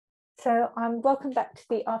Welcome back to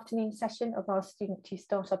the afternoon session of our Student to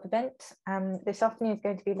Startup event. This afternoon is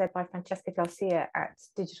going to be led by Francesca Garcia at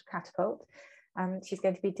Digital Catapult. She's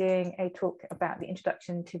going to be doing a talk about the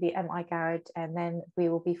introduction to the MI Garage, and then we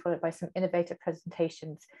will be followed by some innovative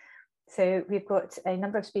presentations. So we've got a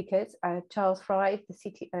number of speakers, Charles Fry, the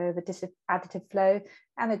CTO of Additive Flow,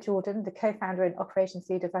 Anna Jordan, the co-founder and operations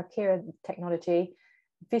lead of Akira Technology,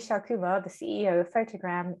 Vishal Kumar, the CEO of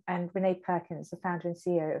Photogram, and Rene Perkins, the founder and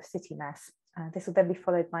CEO of CityMass. This will then be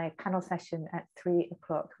followed by a panel session at 3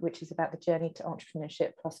 o'clock, which is about the journey to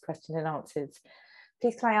entrepreneurship plus question and answers.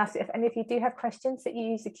 Please can I ask if any of you do have questions that you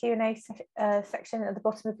use the Q&A section at the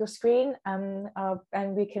bottom of your screen, and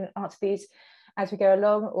we can answer these as we go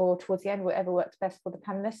along or towards the end, whatever works best for the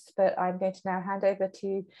panelists. But I'm going to now hand over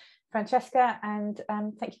to Francesca, and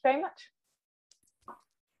thank you very much.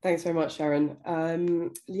 Thanks very much, Sharon.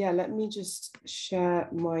 Yeah, let me just share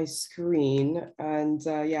my screen. And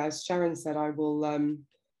yeah, as Sharon said, I will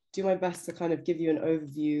do my best to kind of give you an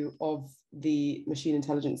overview of the machine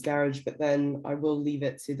intelligence garage, but then I will leave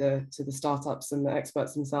it to the startups and the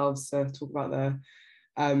experts themselves to talk about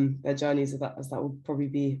their journeys, as that will probably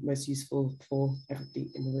be most useful for everybody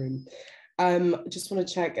in the room. I just want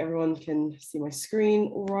to check everyone can see my screen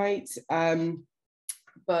all right.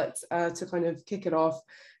 But to kind of kick it off,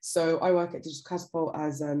 so I work at Digital Catapult,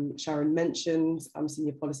 as Sharon mentioned. I'm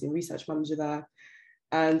Senior Policy and Research Manager there.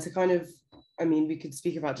 And to kind of, I mean, we could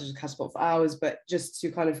speak about Digital Catapult for hours, but just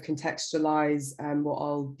to kind of contextualize what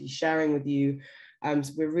I'll be sharing with you,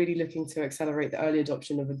 so we're really looking to accelerate the early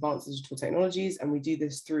adoption of advanced digital technologies, and we do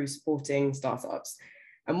this through supporting startups.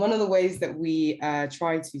 And one of the ways that we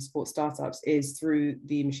try to support startups is through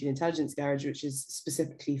the Machine Intelligence Garage, which is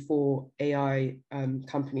specifically for AI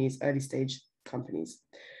companies, early stage companies.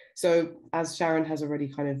 So as Sharon has already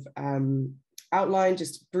kind of outlined,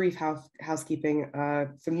 just brief housekeeping.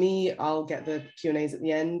 For me, I'll get the Q&As at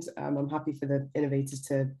the end. I'm happy for the innovators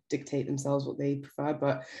to dictate themselves what they prefer,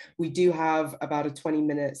 but we do have about a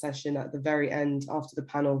 20-minute session at the very end after the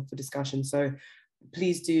panel for discussion. So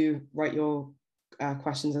please do write your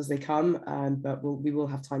questions as they come, but we will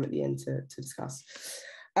have time at the end to discuss.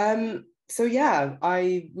 So yeah,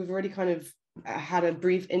 we've already kind of had a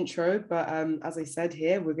brief intro, but as I said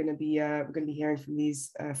here, we're going to be hearing from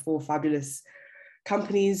these 4 fabulous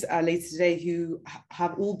companies later today who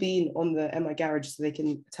have all been on the MI Garage, so they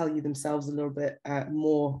can tell you themselves a little bit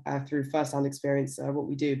more through first-hand experience what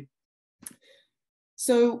we do.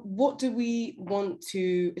 So what do we want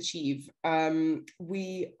to achieve?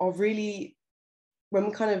 We are really, when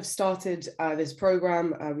we kind of started this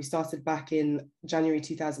program, we started back in January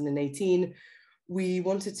 2018, we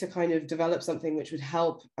wanted to kind of develop something which would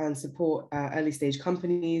help and support early stage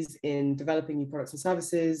companies in developing new products and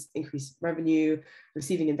services, increase revenue,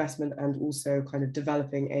 receiving investment, and also kind of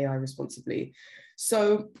developing AI responsibly.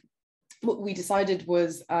 So what we decided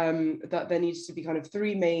was that there needed to be kind of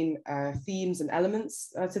 3 main themes and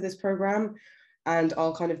elements to this program. And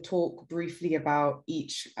I'll kind of talk briefly about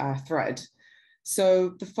each thread.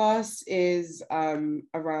 So the first is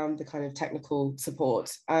around the kind of technical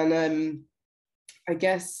support. And I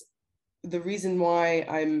guess the reason why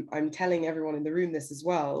I'm telling everyone in the room this as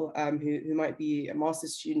well, who might be a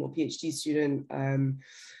master's student or PhD student,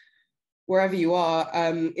 wherever you are,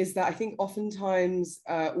 is that I think oftentimes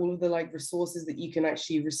all of the resources that you can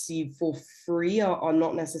actually receive for free are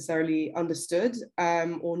not necessarily understood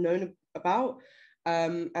or known about.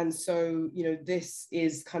 And so, you know, this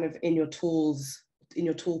is kind of in your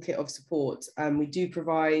toolkit of support. We do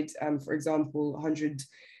provide, for example,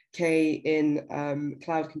 100K in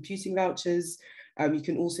cloud computing vouchers. You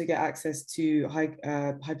can also get access to high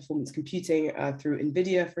performance computing through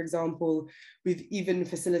NVIDIA, for example. We've even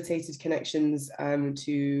facilitated connections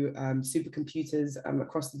to supercomputers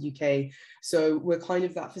across the UK. So we're kind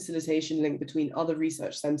of that facilitation link between other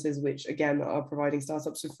research centres, which again are providing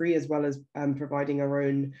startups for free, as well as providing our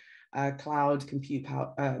own cloud compute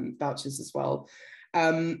vouchers as well.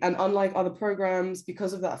 And unlike other programs,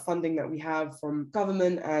 because of that funding that we have from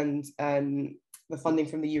government and the funding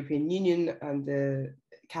from the European Union and the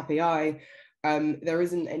CAP-AI, there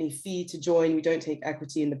isn't any fee to join. We don't take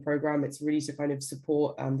equity in the program. It's really to kind of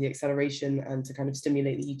support the acceleration and to kind of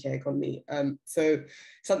stimulate the UK economy. So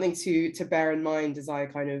something to bear in mind as I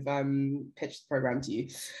kind of pitch the program to you.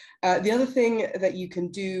 The other thing that you can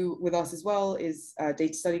do with us as well is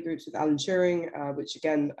data study groups with Alan Turing, which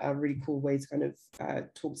again, a really cool way to kind of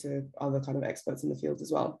talk to other kind of experts in the field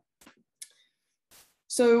as well.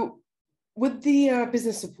 So with the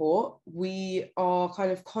business support, we are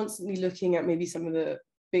kind of constantly looking at maybe some of the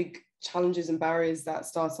big challenges and barriers that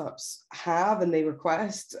startups have and they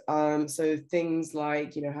request. So things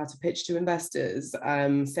like, you know, how to pitch to investors,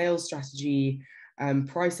 sales strategy,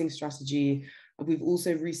 pricing strategy. We've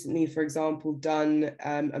also recently, for example, done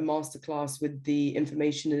a masterclass with the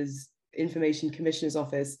Information Commissioner's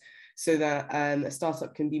Office, so that a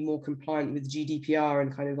startup can be more compliant with GDPR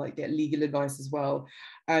and kind of like get legal advice as well.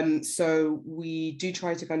 So we do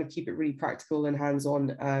try to kind of keep it really practical and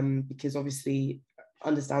hands-on, because obviously,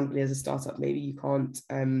 understandably, as a startup, maybe you can't,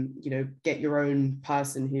 you know, get your own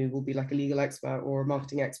person who will be like a legal expert or a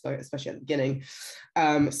marketing expert, especially at the beginning.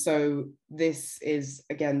 So this is,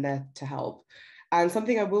 again, there to help. And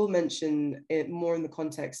something I will mention it more in the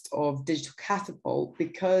context of Digital Catapult,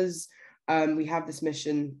 because we have this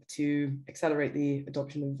mission to accelerate the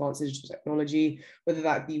adoption of advanced digital technology, whether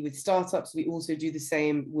that be with startups. We also do the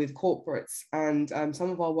same with corporates. And some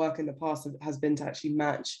of our work in the past has been to actually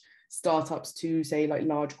match startups to, say, like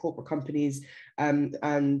large corporate companies,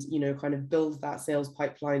 and, you know, kind of build that sales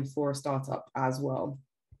pipeline for a startup as well.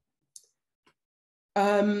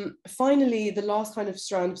 Finally, the last kind of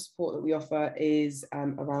strand of support that we offer is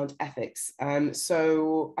around ethics.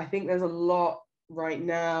 So I think there's a lot right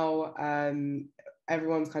now.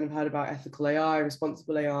 Everyone's kind of heard about ethical AI,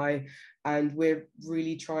 responsible AI, and we're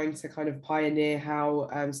really trying to kind of pioneer how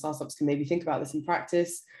startups can maybe think about this in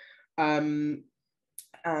practice.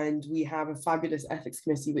 And we have a fabulous ethics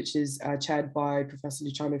committee, which is chaired by Professor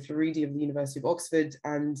Luciano Floridi of the University of Oxford.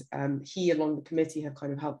 And he, along the committee, have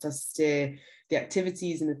kind of helped us steer the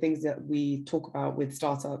activities and the things that we talk about with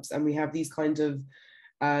startups. And we have these kind of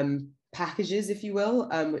packages, if you will,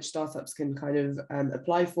 which startups can kind of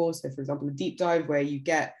apply for. So, for example, a deep dive where you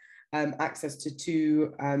get access to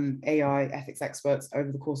 2 AI ethics experts over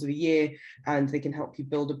the course of a year, and they can help you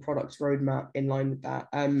build a product roadmap in line with that.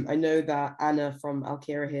 I know that Anna from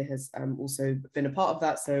Alkira here has also been a part of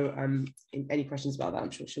that. So any questions about that,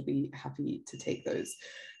 I'm sure she'll be happy to take those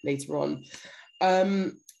later on.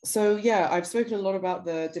 So yeah, I've spoken a lot about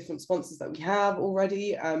the different sponsors that we have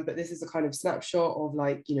already, but this is a kind of snapshot of,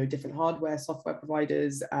 like, you know, different hardware, software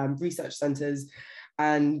providers, research centers.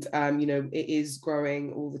 And you know, it is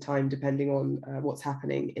growing all the time, depending on what's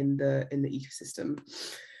happening in the ecosystem.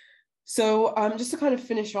 So just to kind of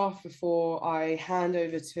finish off before I hand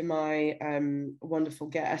over to my wonderful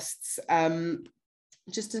guests,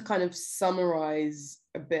 just to kind of summarize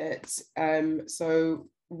a bit. So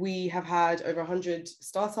we have had over 100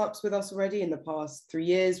 startups with us already in the past 3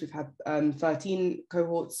 years. We've had 13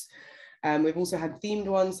 cohorts. We've also had themed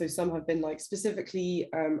ones, so some have been like specifically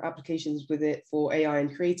applications with it for AI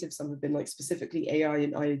and creative, some have been like specifically AI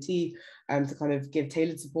and IoT to kind of give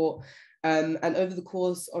tailored support. And over the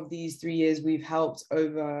course of these 3 years, we've helped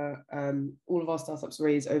over all of our startups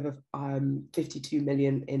raise over 52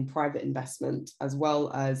 million in private investment, as well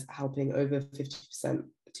as helping over 50%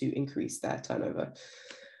 to increase their turnover.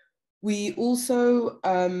 We also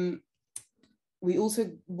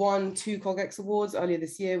won 2 CogX awards earlier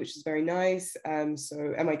this year, which is very nice.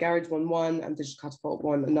 So MI Garage won one, and Digital Catapult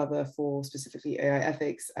won another for specifically AI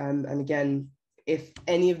ethics. And again, if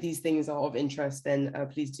any of these things are of interest, then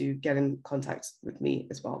please do get in contact with me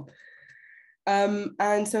as well.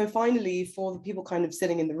 And so finally, for the people kind of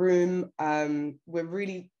sitting in the room, we're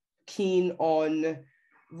really keen on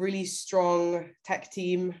really strong tech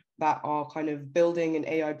team that are kind of building an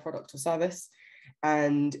AI product or service,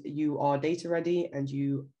 and you are data ready and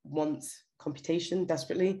you want computation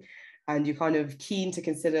desperately, and you're kind of keen to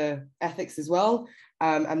consider ethics as well.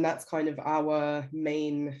 And that's kind of our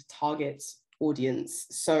main target audience.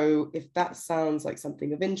 So if that sounds like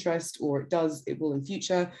something of interest, or it will in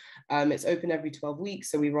future, it's open every 12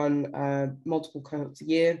 weeks. So we run multiple cohorts a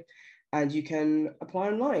year, and you can apply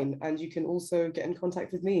online, and you can also get in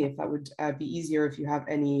contact with me if that would be easier, if you have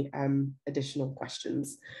any additional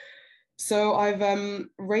questions. So I've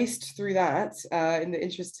raced through that in the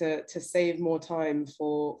interest to save more time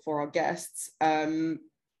for our guests.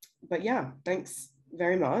 But yeah, thanks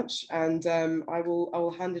very much. And I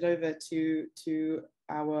will hand it over to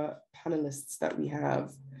our panelists that we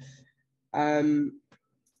have.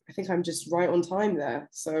 I think I'm just right on time there.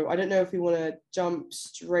 So I don't know if we want to jump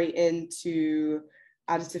straight into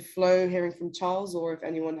additive flow, hearing from Charles, or if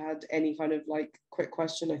anyone had any kind of like quick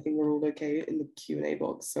question. I think we're all okay in the Q&A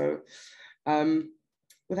box. So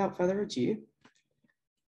without further ado,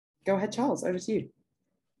 go ahead, Charles, over to you.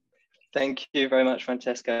 Thank you very much,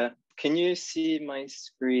 Francesca. Can you see my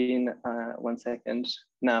screen? 1 second.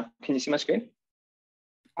 Now, can you see my screen?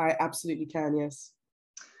 I absolutely can, yes.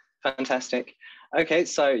 Fantastic. Okay,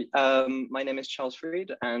 so my name is Charles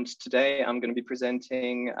Freed, and today I'm going to be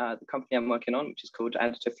presenting the company I'm working on, which is called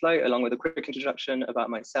Additive Flow, along with a quick introduction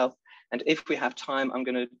about myself. And if we have time, I'm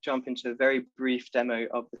going to jump into a very brief demo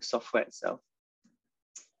of the software itself.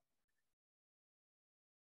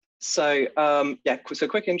 So yeah, so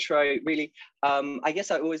quick intro, really. I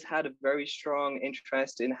guess I always had a very strong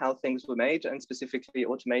interest in how things were made, and specifically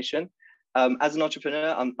automation. As an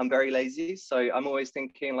entrepreneur, I'm very lazy, so I'm always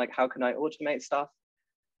thinking like, how can I automate stuff?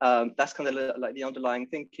 That's kind of like the underlying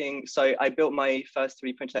thinking. So I built my first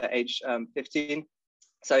 3D printer at age 15.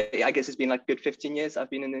 So I guess it's been like a good 15 years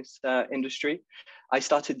I've been in this industry. I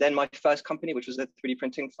started then my first company, which was a 3D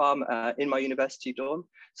printing farm in my university dorm.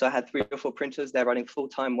 So I had 3 or 4 printers there running full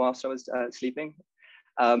time whilst I was sleeping.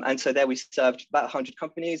 And so there we served about 100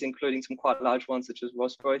 companies, including some quite large ones such as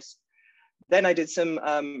Rolls-Royce. Then I did some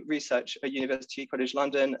research at University College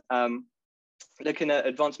London, looking at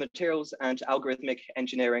advanced materials and algorithmic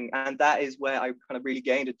engineering. And that is where I kind of really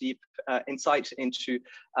gained a deep insight into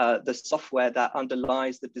the software that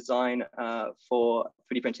underlies the design for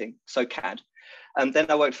 3D printing, so CAD. Then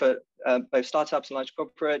I worked for both startups and large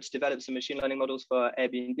corporates, developed some machine learning models for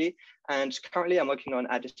Airbnb. And currently I'm working on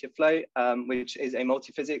Additive Flow, which is a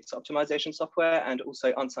multi-physics optimization software, and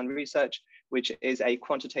also Unsigned Research, which is a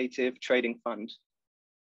quantitative trading fund.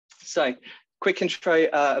 So quick intro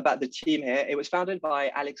about the team here. It was founded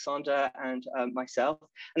by Alexander and myself.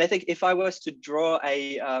 And I think if I was to draw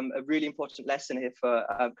a really important lesson here for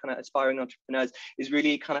kind of aspiring entrepreneurs, is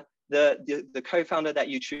really kind of the co-founder that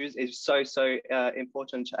you choose is so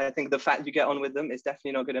important. I think the fact you get on with them is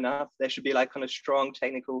definitely not good enough. There should be like kind of strong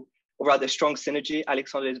technical, or rather strong synergy.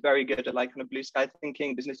 Alexander is very good at like kind of blue sky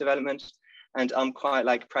thinking, business development, and I'm quite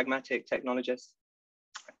like pragmatic technologist.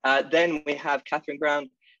 Then we have Catherine Brown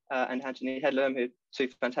and Anthony Headlam, who are 2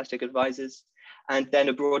 fantastic advisors, and then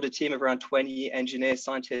a broader team of around 20 engineers,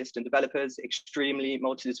 scientists, and developers, extremely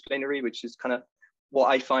multidisciplinary, which is kind of what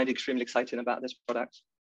I find extremely exciting about this product.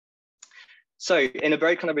 So in a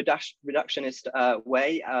very kind of reductionist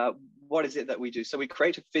way, what is it that we do? So we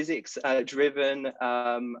create a physics-driven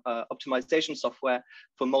optimization software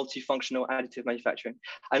for multifunctional additive manufacturing.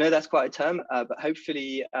 I know that's quite a term, but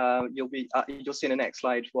hopefully you'll see in the next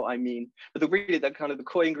slide what I mean. But really the kind of the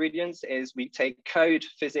core ingredients is we take code,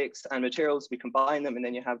 physics, and materials, we combine them, and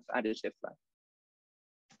then you have additive flow.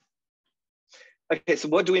 Okay, so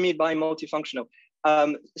what do we mean by multifunctional?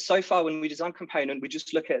 So far, when we design component, we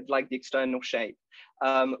just look at like the external shape,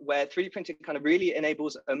 where 3D printing kind of really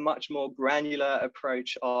enables a much more granular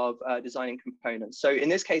approach of designing components. So in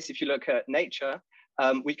this case, if you look at nature,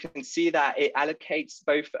 we can see that it allocates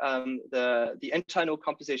both the internal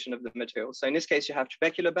composition of the material. So in this case, you have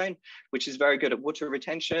trabecular bone, which is very good at water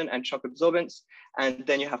retention and shock absorbance. And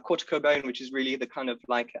then you have cortical bone, which is really the kind of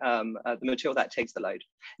like the material that takes the load.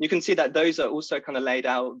 You can see that those are also kind of laid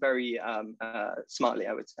out very smartly,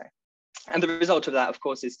 I would say. And the result of that, of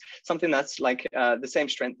course, is something that's like the same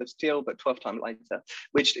strength of steel, but 12 times lighter,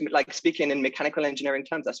 which, like speaking in mechanical engineering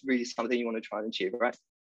terms, that's really something you want to try and achieve, right?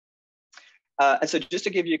 And so just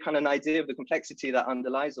to give you kind of an idea of the complexity that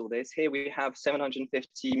underlies all this, here we have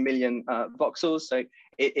 750 million voxels. So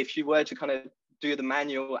if you were to kind of do the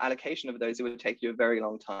manual allocation of those, it would take you a very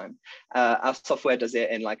long time. Our software does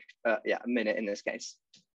it in like, yeah, a minute in this case.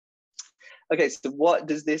 Okay, so what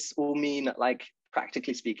does this all mean, like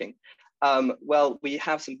practically speaking? Well, we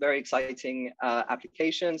have some very exciting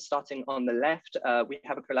applications. Starting on the left, we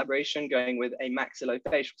have a collaboration going with a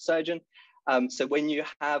maxillofacial surgeon. So when you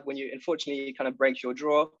unfortunately kind of break your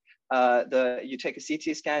jaw, you take a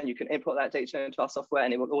CT scan, you can import that data into our software,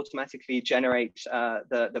 and it will automatically generate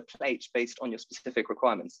the plate based on your specific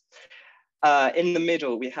requirements. In the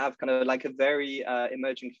middle, we have kind of like a very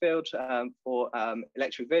emerging field for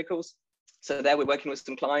electric vehicles. So there we're working with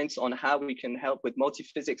some clients on how we can help with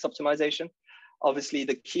multi-physics optimization. Obviously,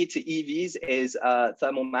 the key to EVs is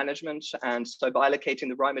thermal management. And so by allocating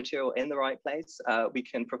the right material in the right place, we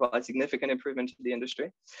can provide significant improvement to the industry.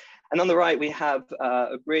 And on the right, we have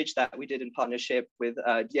a bridge that we did in partnership with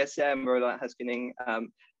DSM, Roland Haskening,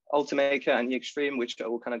 Ultimaker, and the Extreme, which are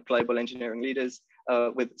all kind of global engineering leaders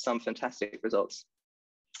with some fantastic results.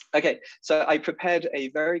 Okay, so I prepared a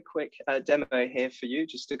very quick demo here for you,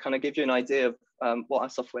 just to kind of give you an idea of what our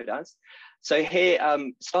software does. So here,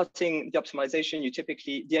 starting the optimization,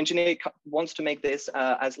 the engineer wants to make this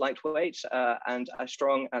as lightweight and as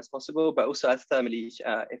strong as possible, but also as thermally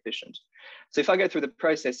efficient. So if I go through the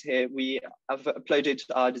process here, we have uploaded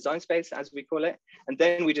our design space, as we call it, and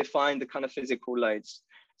then we define the kind of physical loads.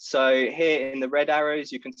 So here in the red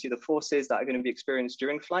arrows, you can see the forces that are going to be experienced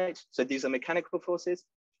during flight. So these are mechanical forces.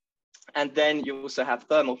 And then you also have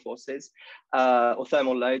thermal forces, or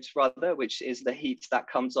thermal loads rather, which is the heat that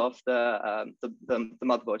comes off the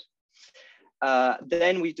motherboard.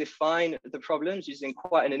 Then we define the problems using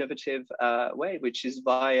quite an innovative way, which is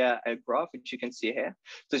via a graph, which you can see here.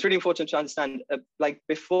 So it's really important to understand, like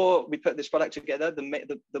before we put this product together,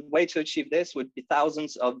 the way to achieve this would be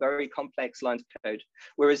thousands of very complex lines of code.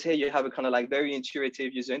 Whereas here you have a kind of like very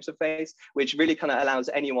intuitive user interface, which really kind of allows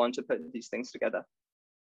anyone to put these things together.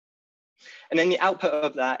 And then the output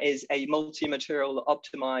of that is a multi-material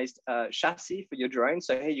optimized chassis for your drone.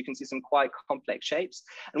 So here you can see some quite complex shapes.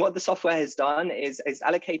 And what the software has done is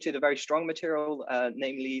allocated a very strong material,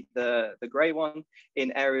 namely the gray one,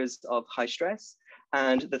 in areas of high stress,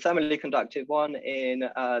 and the thermally conductive one in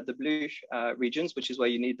the blue regions, which is where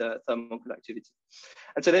you need the thermal conductivity.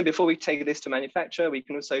 And so then before we take this to manufacture, we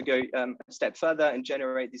can also go a step further and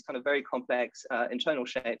generate these kind of very complex internal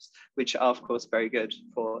shapes, which are of course very good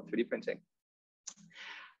for 3D printing.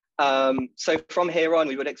 So from here on,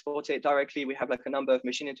 we would export it directly. We have like a number of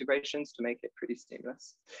machine integrations to make it pretty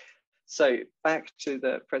seamless. So back to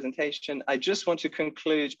the presentation, I just want to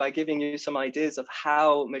conclude by giving you some ideas of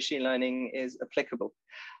how machine learning is applicable.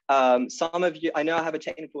 Some of you, I know I have a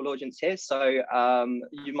technical audience here, so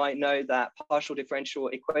you might know that partial differential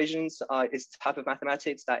equations is the type of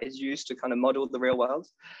mathematics that is used to kind of model the real world.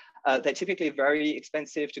 They're typically very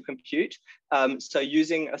expensive to compute. So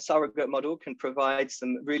using a surrogate model can provide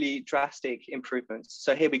some really drastic improvements.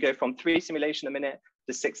 So here we go from 3 simulations a minute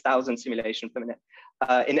to 6,000 simulations per minute.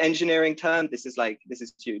 In engineering terms, this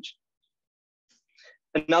is huge.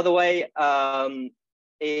 Another way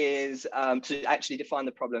is to actually define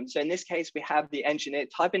the problem. So in this case, we have the engineer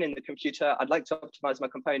typing in the computer, I'd like to optimize my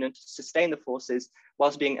component to sustain the forces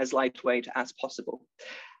whilst being as lightweight as possible.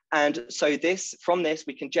 And so from this,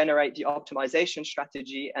 we can generate the optimization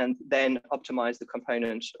strategy and then optimize the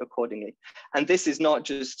component accordingly. And this is not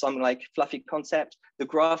just some like fluffy concept. The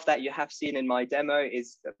graph that you have seen in my demo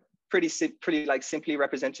is pretty like simply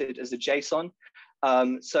represented as a JSON.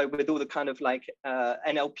 So with all the kind of like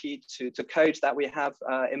NLP to code that we have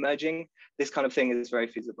emerging, this kind of thing is very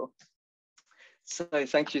feasible. So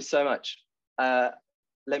thank you so much.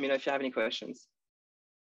 Let me know if you have any questions.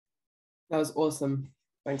 That was awesome.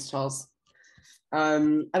 Thanks, Charles. I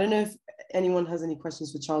don't know if anyone has any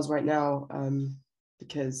questions for Charles right now,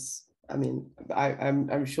 because I mean,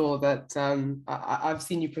 I'm sure that I've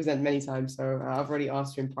seen you present many times, so I've already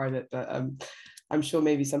asked you in private, but I'm sure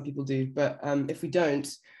maybe some people do. But if we don't,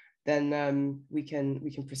 then we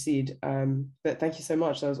can proceed. But thank you so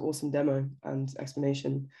much. That was an awesome demo and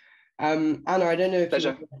explanation. Anna, I don't know if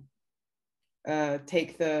Pleasure. you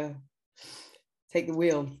take the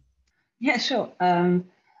wheel. Yeah, sure.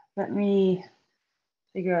 Let me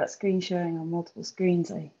figure out screen sharing on multiple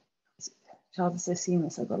screens. Charles is so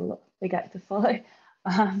seamless, I've got a lot big act to follow.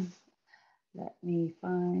 Let me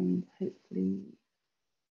find,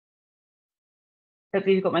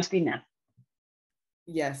 hopefully you've got my screen now.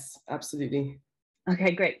 Yes, absolutely.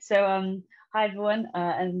 Okay, great. So hi everyone,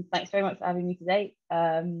 and thanks very much for having me today.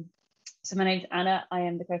 So my name's Anna. I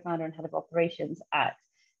am the co-founder and head of operations at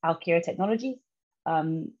Alkira Technologies.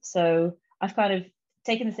 So I've kind of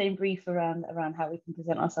taken the same brief around how we can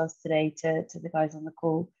present ourselves today to the guys on the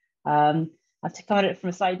call. I've come at it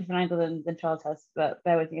from a slightly different angle than Charles has, but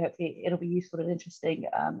bear with me, hopefully it'll be useful and interesting.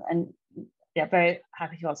 And yeah, very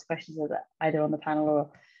happy to answer questions either on the panel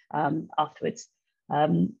or afterwards.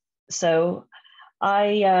 So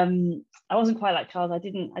I wasn't quite like Charles. I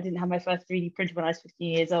didn't have my first 3D printer when I was 15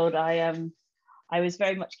 years old. I was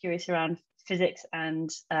very much curious around physics and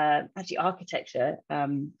actually architecture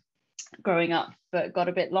growing up, but got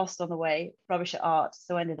a bit lost on the way, rubbish at art,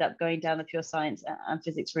 so ended up going down the pure science and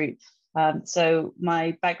physics route. So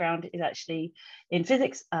my background is actually in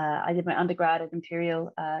physics. I did my undergrad at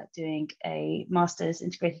Imperial, doing a master's,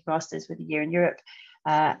 integrated master's with a year in Europe,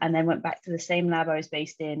 and then went back to the same lab I was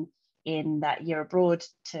based in that year abroad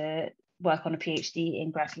to work on a PhD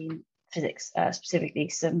in graphene physics, specifically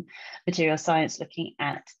some material science looking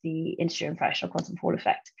at the integer and fractional quantum Hall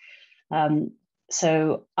effect.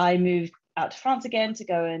 So I moved out to France again to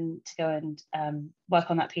go and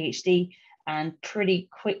work on that PhD, and pretty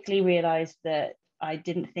quickly realized that I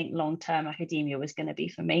didn't think long-term academia was going to be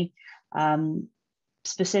for me.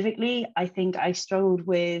 Specifically, I think I struggled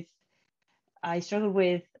with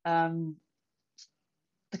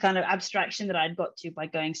the kind of abstraction that I'd got to by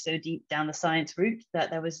going so deep down the science route that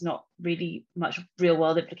there was not really much real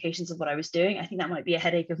world implications of what I was doing. I think that might be a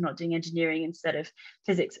headache of not doing engineering instead of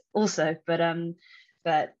physics also, but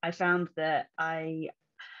I found that I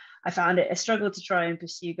found it a struggle to try and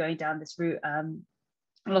pursue going down this route. I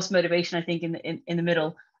lost motivation, I think, in the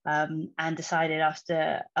middle, and decided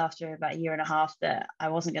after about a year and a half that I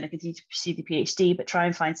wasn't going to continue to pursue the PhD, but try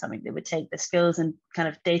and find something that would take the skills and kind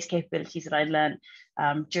of data capabilities that I'd learned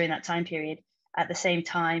during that time period, at the same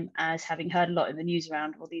time as having heard a lot in the news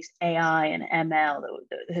around all these AI and ML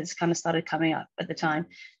that has kind of started coming up at the time.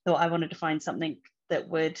 So I wanted to find something that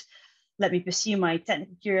would let me pursue my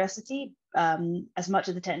technical curiosity, as much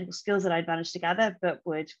of the technical skills that I'd managed to gather, but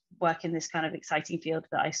would work in this kind of exciting field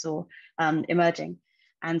that I saw emerging.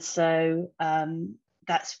 And so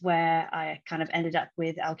that's where I kind of ended up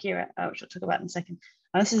with Alkira, which I'll talk about in a second.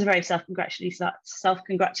 And this is a very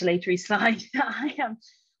self-congratulatory slide that I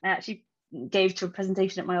actually gave to a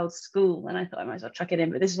presentation at my old school, and I thought I might as well chuck it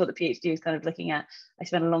in, but this is what the PhD is kind of looking at. I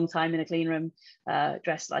spent a long time in a clean room,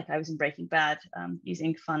 dressed like I was in Breaking Bad,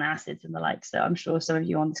 using fun acids and the like. So I'm sure some of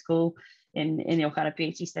you on the school in your kind of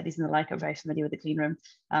PhD studies and the like are very familiar with the clean room.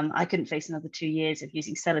 I couldn't face another 2 years of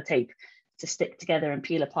using sellotape to stick together and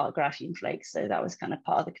peel apart graphene flakes. So that was kind of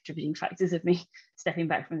part of the contributing factors of me stepping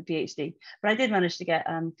back from the PhD. But I did manage to get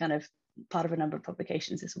kind of part of a number of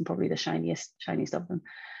publications. This one probably the shiniest of them.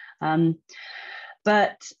 Yeah,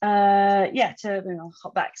 I'll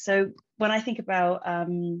hop back. So when I think about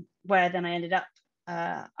where then I ended up,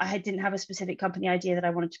 I didn't have a specific company idea that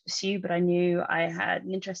I wanted to pursue, but I knew I had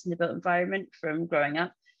an interest in the built environment from growing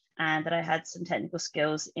up, and that I had some technical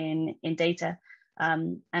skills in data.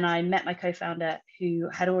 And I met my co-founder, who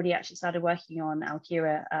had already actually started working on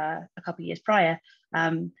Alkira a couple of years prior,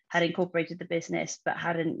 had incorporated the business, but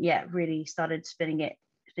hadn't yet really started spinning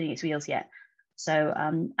its wheels yet. So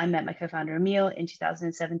I met my co-founder Emil in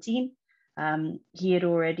 2017. He had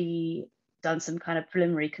already done some kind of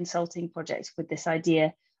preliminary consulting projects with this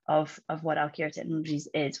idea of what Alkira Technologies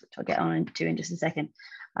is, which I'll get on to in just a second.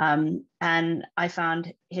 And I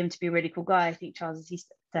found him to be a really cool guy. I think Charles, as he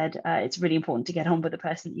said, it's really important to get on with the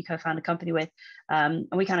person that you co-found a company with. And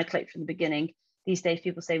we kind of clicked from the beginning. These days,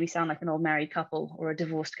 people say we sound like an old married couple or a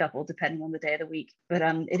divorced couple, depending on the day of the week. But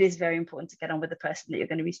it is very important to get on with the person that you're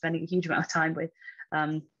going to be spending a huge amount of time with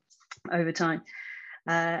over time.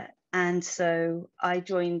 And so I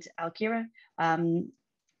joined Alkira and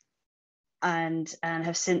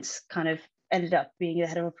have since kind of ended up being the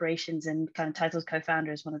head of operations and kind of titled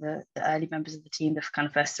co-founder as one of the early members of the team, the kind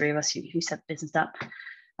of first three of us who set the business up.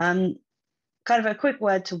 Kind of a quick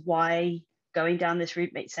word to why going down this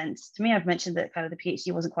route made sense to me. I've mentioned that kind of the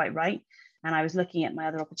PhD wasn't quite right, and I was looking at my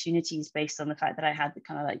other opportunities based on the fact that I had the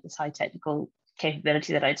kind of like this high technical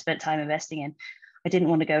capability that I'd spent time investing in. I didn't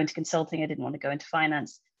want to go into consulting. I didn't want to go into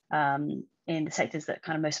finance in the sectors that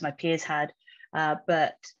kind of most of my peers had.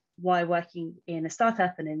 But why working in a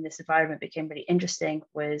startup and in this environment became really interesting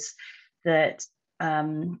was that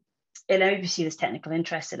it let me pursue this technical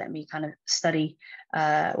interest. It let me kind of study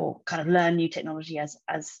or kind of learn new technology as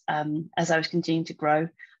I was continuing to grow.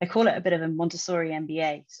 I call it a bit of a Montessori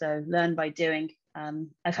MBA. So learn by doing.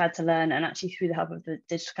 I've had to learn, and actually through the help of the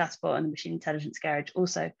Digital Catapult and the Machine Intelligence Garage,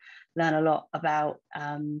 also learn a lot about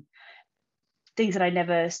things that I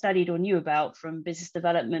never studied or knew about, from business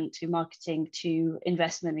development to marketing to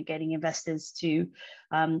investment and getting investors to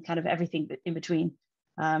kind of everything in between.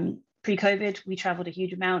 Pre-COVID, we traveled a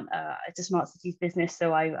huge amount. It's a smart cities business,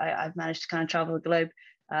 so I've managed to kind of travel the globe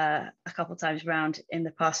a couple of times around in the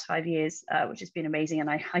past 5 years, which has been amazing. And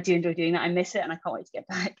I do enjoy doing that. I miss it, and I can't wait to get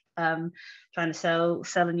back trying to sell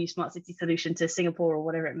a new smart city solution to Singapore or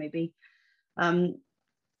whatever it may be.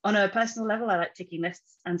 On a personal level, I like ticking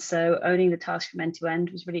lists. And so owning the task from end to end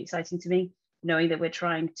was really exciting to me, knowing that we're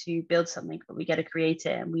trying to build something, but we get to create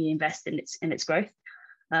it and we invest in its growth.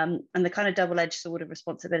 And the kind of double-edged sword of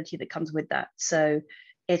responsibility that comes with that. So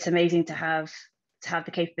it's amazing to have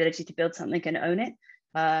the capability to build something and own it.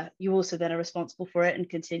 You also then are responsible for it and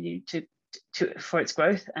continue for its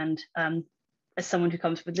growth. And as someone who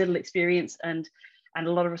comes with little experience and a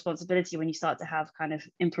lot of responsibility, when you start to have kind of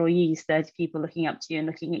employees, 30 people looking up to you and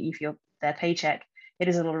looking at you for their paycheck, it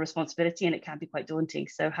is a lot of responsibility and it can be quite daunting.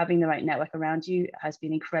 So having the right network around you has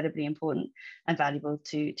been incredibly important and valuable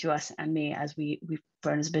to us and me as we've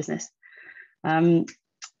grown as a business.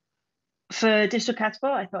 For Digital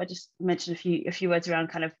Catapult, I thought I'd just mention a few words around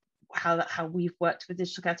kind of how we've worked with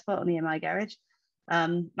Digital Catapult on the MI Garage.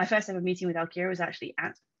 My first ever meeting with Alkira was actually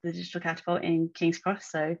at the Digital Catapult in King's Cross,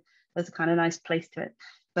 so that's a kind of nice place to it.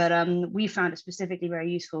 But we found it specifically very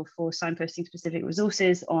useful for signposting specific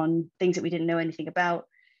resources on things that we didn't know anything about.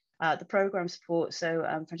 The program support, so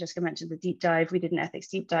Francesca mentioned the deep dive. We did an ethics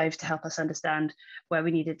deep dive to help us understand where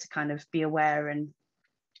we needed to kind of be aware and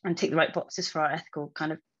tick the right boxes for our ethical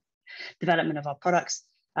kind of development of our products.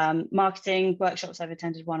 Marketing workshops, I've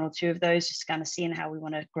attended 1 or 2 of those, just kind of seeing how we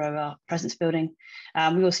want to grow our presence building.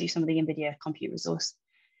 We also use some of the NVIDIA compute resource.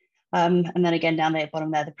 And then again, down there at the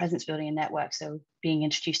bottom there, the presence building a network. So being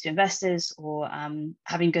introduced to investors or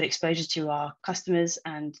having good exposure to our customers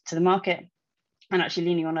and to the market, and actually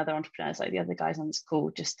leaning on other entrepreneurs like the other guys on this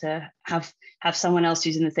call, just to have someone else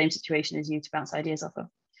who's in the same situation as you to bounce ideas off of.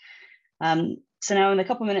 So now in the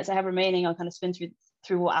couple of minutes I have remaining, I'll kind of spin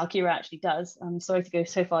through what Alkira actually does. I'm sorry to go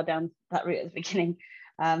so far down that route at the beginning.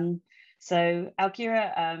 So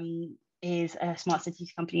Alkira is a smart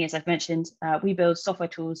cities company, as I've mentioned. We build software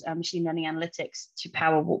tools and machine learning analytics to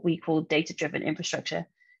power what we call data-driven infrastructure.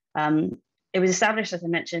 It was established, as I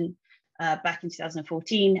mentioned, back in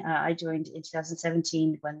 2014. I joined in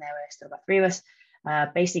 2017 when there were still about 3 of us,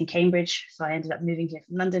 based in Cambridge. So I ended up moving here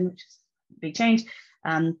from London, which is a big change.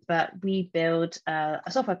 But we build a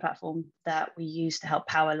software platform that we use to help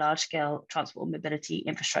power large-scale transport and mobility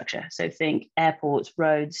infrastructure. So think airports,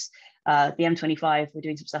 roads, the M25, we're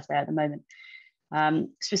doing some stuff there at the moment.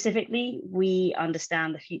 Specifically, we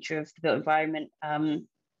understand the future of the built environment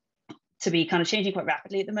to be kind of changing quite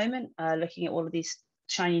rapidly at the moment, looking at all of these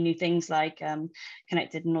shiny new things like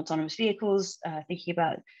connected and autonomous vehicles, thinking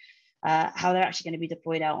about how they're actually going to be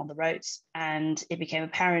deployed out on the roads. And it became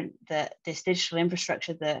apparent that this digital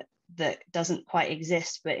infrastructure that doesn't quite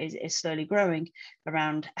exist, but is slowly growing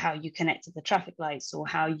around how you connect to the traffic lights or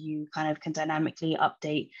how you kind of can dynamically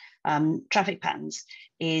update traffic patterns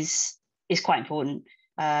is quite important.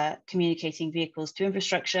 Communicating vehicles to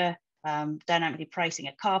infrastructure, dynamically pricing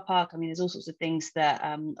a car park. I mean, there's all sorts of things that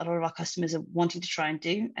a lot of our customers are wanting to try and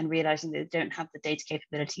do and realizing that they don't have the data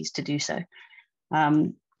capabilities to do so.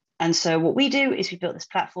 And so what we do is we built this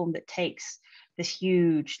platform that takes this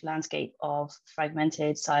huge landscape of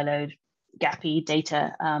fragmented, siloed, gappy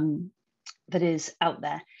data that is out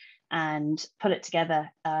there and put it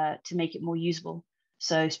together to make it more usable.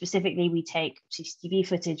 So specifically, we take CCTV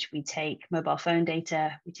footage, we take mobile phone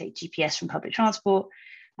data, we take GPS from public transport,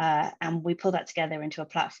 and we pull that together into a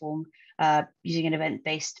platform using an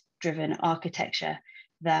event-based driven architecture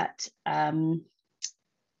that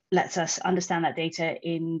lets us understand that data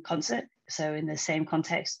in concert. So in the same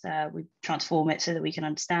context, we transform it so that we can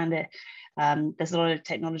understand it. There's a lot of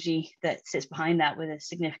technology that sits behind that with a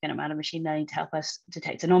significant amount of machine learning to help us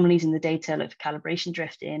detect anomalies in the data, look for calibration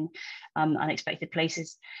drift in unexpected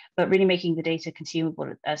places, but really making the data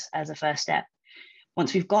consumable as a first step.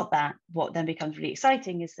 Once we've got that, what then becomes really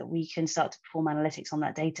exciting is that we can start to perform analytics on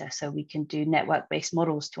that data. So we can do network-based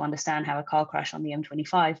models to understand how a car crash on the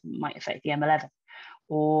M25 might affect the M11,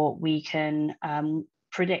 or we can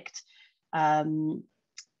predict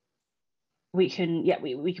we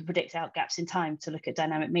can predict out gaps in time to look at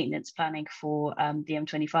dynamic maintenance planning for the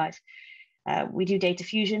M25. We do data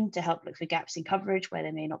fusion to help look for gaps in coverage where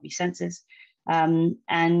there may not be sensors,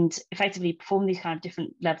 and effectively perform these kind of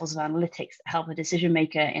different levels of analytics that help a decision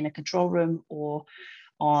maker in a control room or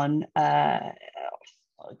on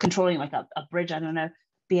controlling like a bridge, I don't know,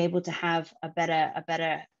 be able to have a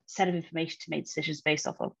better set of information to make decisions based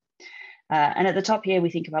off of. And at the top here, we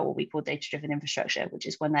think about what we call data-driven infrastructure, which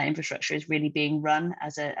is when that infrastructure is really being run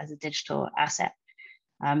as a digital asset.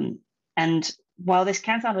 And while this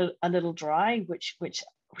can sound a little dry, which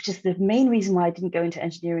is the main reason why I didn't go into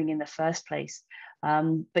engineering in the first place,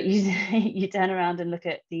 but you turn around and look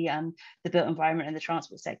at the built environment and the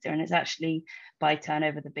transport sector, and it's actually by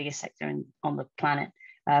turnover the biggest sector on the planet,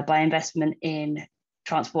 by investment in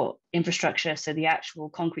transport infrastructure, so the actual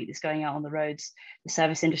concrete that's going out on the roads, the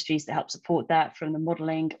service industries that help support that, from the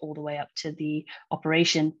modeling all the way up to the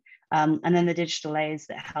operation, and then the digital layers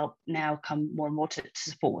that help now come more and more to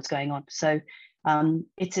support what's going on. So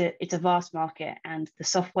it's a vast market, and the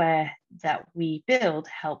software that we build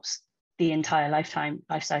helps the entire life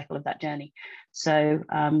cycle of that journey. So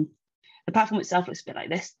the platform itself looks a bit like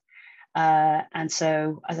this, and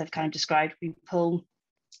so as I've kind of described, we pull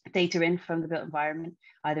data in from the built environment,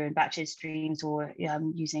 either in batches, streams, or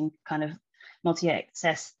using kind of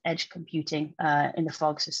multi-access edge computing in the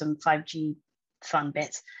fog, so some 5G fun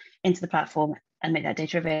bits into the platform, and make that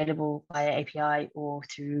data available via API or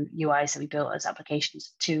through UIs that we built as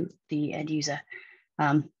applications to the end user.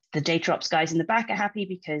 The data ops guys in the back are happy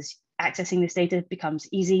because accessing this data becomes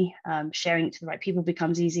easy, sharing it to the right people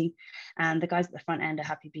becomes easy, and the guys at the front end are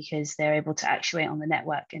happy because they're able to actuate on the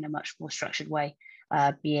network in a much more structured way.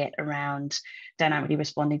 Be it around dynamically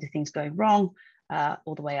responding to things going wrong,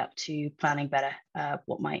 all the way up to planning better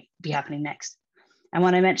what might be happening next. And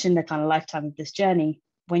when I mentioned the kind of lifetime of this journey,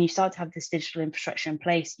 when you start to have this digital infrastructure in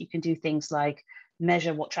place, you can do things like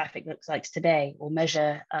measure what traffic looks like today, or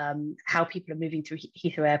measure how people are moving through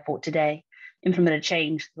Heathrow Airport today, implement a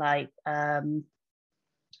change like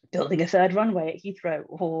building a third runway at Heathrow,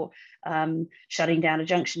 or shutting down a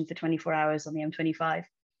junction for 24 hours on the M25.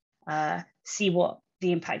 see what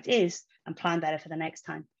the impact is and plan better for the next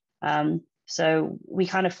time. So we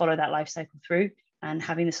kind of follow that life cycle through, and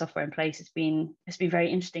having the software in place, it's been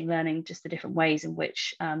very interesting learning just the different ways in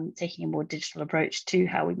which taking a more digital approach to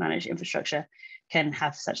how we manage infrastructure can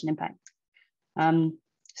have such an impact.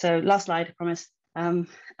 So last slide, I promise.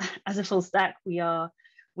 As a full stack,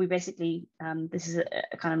 we basically, this is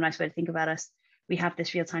a kind of nice way to think about us. We have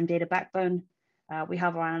this real-time data backbone. We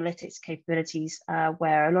have our analytics capabilities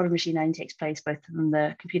where a lot of machine learning takes place, both from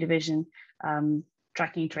the computer vision,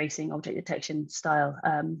 tracking, tracing, object detection style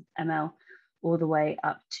ML, all the way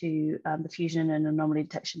up to the fusion and anomaly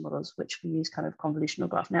detection models, which we use kind of convolutional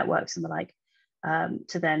graph networks and the like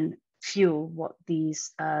to then fuel what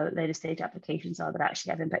these later stage applications are that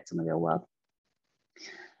actually have impact on the real world.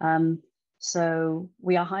 So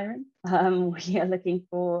we are hiring. We are looking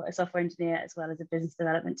for a software engineer as well as a business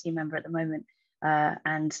development team member at the moment.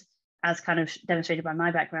 And as kind of demonstrated by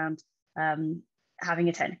my background, having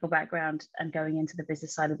a technical background and going into the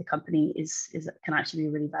business side of the company can actually be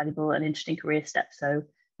a really valuable and interesting career step. So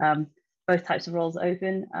both types of roles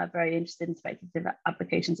open. Very interested in speculative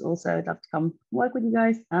applications also. I'd love to come work with you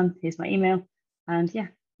guys. Here's my email. And yeah,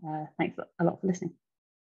 thanks a lot for listening.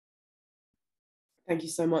 Thank you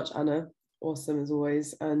so much, Anna. Awesome as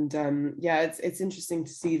always. And yeah, it's interesting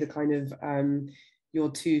to see the kind of your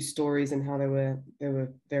two stories and how they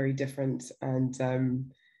were very different, and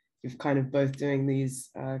you've kind of both doing these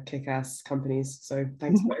kick-ass companies. So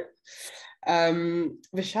thanks both.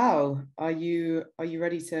 Vishal, are you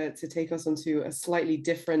ready to take us onto a slightly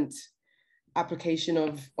different application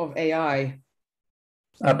of AI?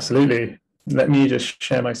 Absolutely. Let me just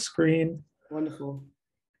share my screen. Wonderful.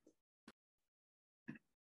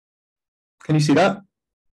 Can you see that?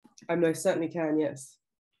 I most certainly can, yes.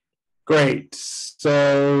 Great.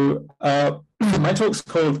 So my talk's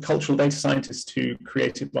called Cultural Data Scientist to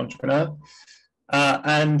Creative Entrepreneur.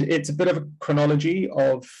 And it's a bit of a chronology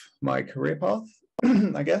of my career path,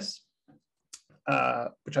 I guess,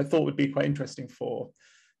 which I thought would be quite interesting for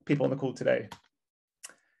people on the call today.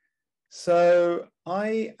 So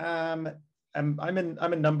I'm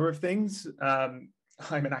a number of things.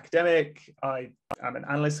 I'm an academic. I'm an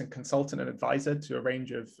analyst and consultant and advisor to a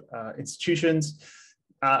range of institutions.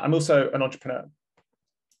 I'm also an entrepreneur.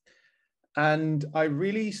 And I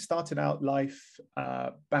really started out life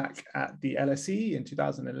back at the LSE in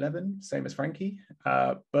 2011, same as Frankie.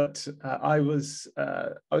 But I was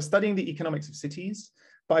studying the economics of cities,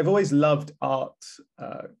 but I've always loved art,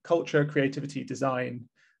 culture, creativity, design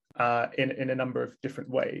in a number of different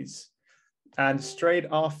ways. And straight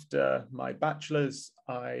after my bachelor's,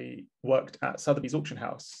 I worked at Sotheby's Auction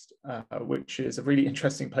House, which is a really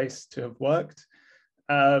interesting place to have worked.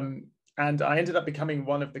 And I ended up becoming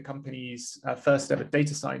one of the company's first ever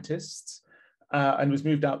data scientists, and was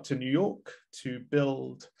moved out to New York to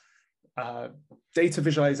build data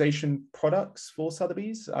visualization products for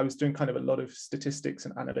Sotheby's. I was doing kind of a lot of statistics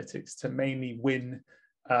and analytics to mainly win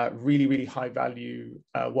really, really high value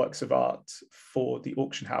works of art for the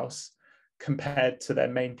auction house compared to their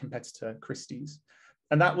main competitor, Christie's.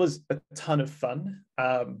 And that was a ton of fun.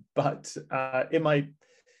 But in my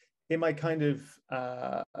kind of,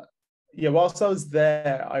 whilst I was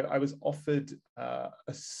there, I was offered a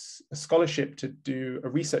scholarship to do a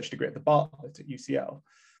research degree at the Bartlett at UCL.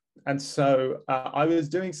 And so I was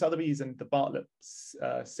doing Sotheby's and the Bartlett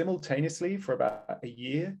simultaneously for about a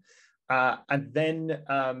year. And then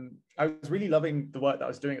I was really loving the work that I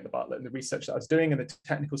was doing at the Bartlett and the research that I was doing and the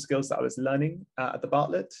technical skills that I was learning at the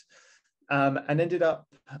Bartlett, and ended up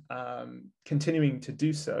continuing to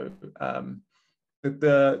do so.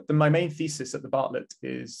 My main thesis at the Bartlett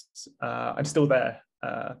is, I'm still there.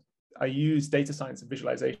 I use data science and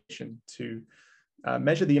visualization to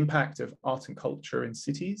measure the impact of art and culture in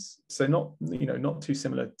cities. So not too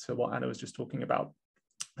similar to what Anna was just talking about.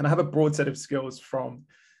 And I have a broad set of skills from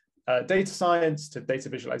data science to data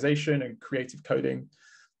visualization and creative coding.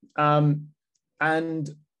 And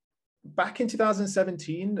back in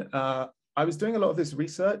 2017, I was doing a lot of this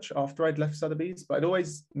research after I'd left Sotheby's, but I'd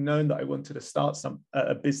always known that I wanted to start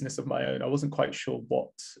a business of my own. I wasn't quite sure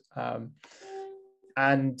what. At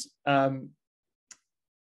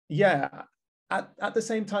the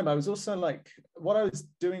same time, I was also like, what I was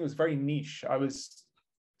doing was very niche. I was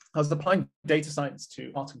applying data science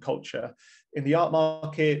to art and culture in the art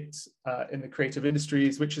market, in the creative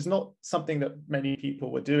industries, which is not something that many people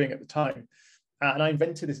were doing at the time. And I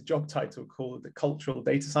invented this job title called the Cultural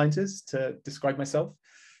Data Scientist to describe myself.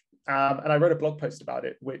 And I wrote a blog post about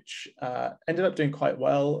it, which ended up doing quite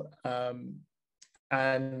well.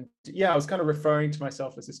 And yeah, I was kind of referring to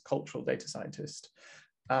myself as this cultural data scientist.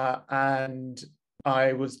 And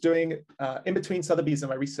I was doing, in between Sotheby's and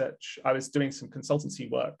my research, I was doing some consultancy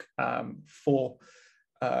work for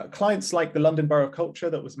clients like the London Borough of Culture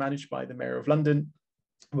that was managed by the Mayor of London,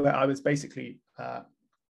 where I was basically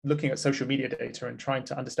looking at social media data and trying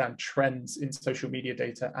to understand trends in social media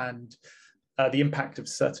data and the impact of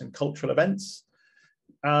certain cultural events.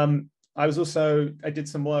 I did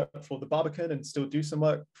some work for the Barbican and still do some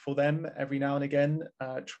work for them every now and again,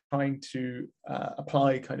 trying to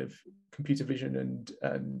apply kind of computer vision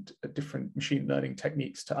and different machine learning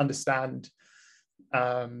techniques to understand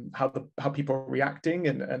how people are reacting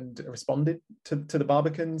and responded to the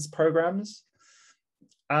Barbican's programs.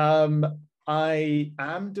 I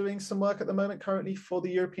am doing some work at the moment currently for the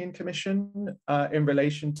European Commission in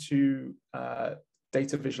relation to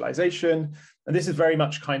data visualization. And this is very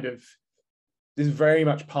much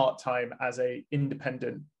part-time as an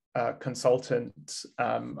independent consultant.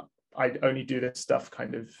 I only do this stuff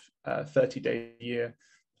kind of 30-day a year,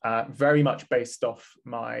 very much based off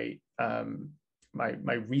my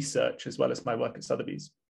my research as well as my work at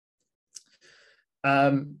Sotheby's.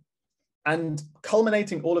 And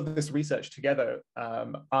culminating all of this research together,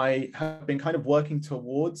 I have been kind of working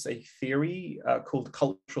towards a theory called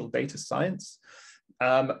cultural data science,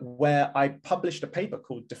 where I published a paper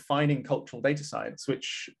called Defining Cultural Data Science,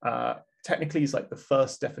 which technically is like the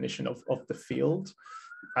first definition of the field.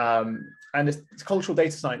 And cultural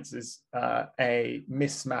data science is a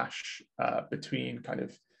mismatch between kind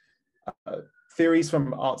of theories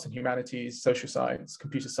from arts and humanities, social science,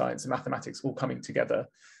 computer science, and mathematics all coming together.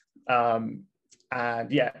 And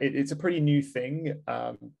yeah, it's a pretty new thing,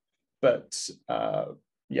 but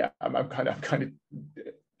yeah, I'm kind of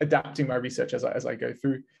adapting my research as I go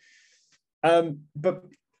through. But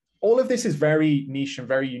all of this is very niche and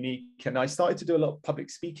very unique, and I started to do a lot of public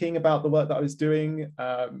speaking about the work that I was doing,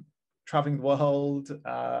 traveling the world,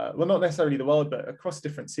 well, not necessarily the world, but across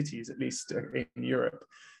different cities, at least in Europe.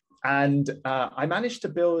 And I managed to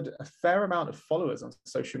build a fair amount of followers on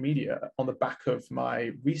social media on the back of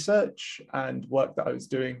my research and work that I was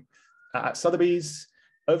doing at Sotheby's.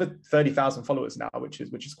 Over 30,000 followers now, which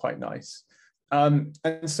is quite nice. And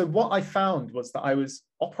so what I found was that I was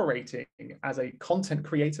operating as a content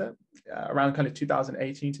creator around kind of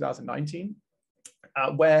 2018, 2019,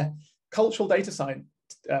 where cultural data science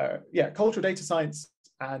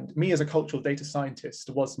and me as a cultural data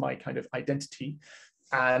scientist was my kind of identity,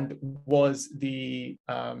 and was the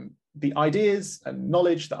ideas and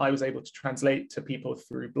knowledge that I was able to translate to people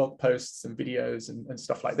through blog posts and videos and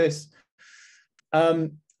stuff like this.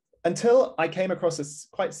 Until I came across a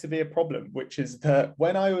quite severe problem, which is that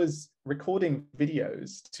when I was recording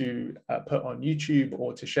videos to put on YouTube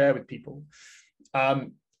or to share with people,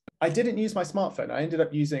 I didn't use my smartphone. I ended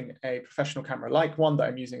up using a professional camera, like one that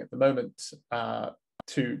I'm using at the moment,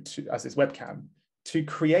 as this webcam, to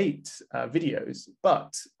create videos.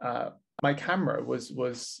 But my camera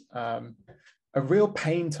was a real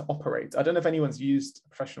pain to operate. I don't know if anyone's used a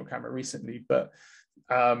professional camera recently, but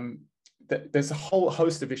there's a whole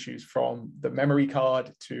host of issues, from the memory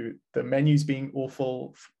card to the menus being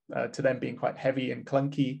awful, to them being quite heavy and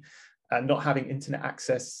clunky, and not having internet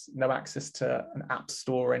access, no access to an app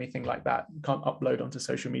store or anything like that. You can't upload onto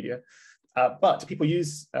social media. But people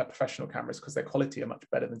use professional cameras because their quality are much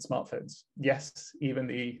better than smartphones. Yes, even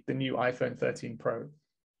the new iPhone 13 Pro.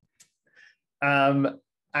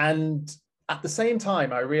 And at the same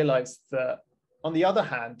time, I realized that on the other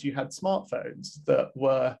hand, you had smartphones that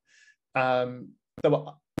were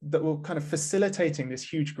kind of facilitating this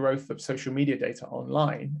huge growth of social media data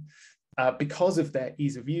online because of their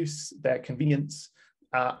ease of use, their convenience.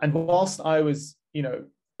 And whilst I was,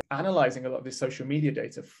 analyzing a lot of this social media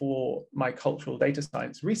data for my cultural data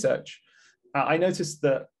science research, I noticed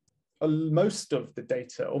that most of the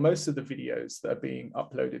data or most of the videos that are being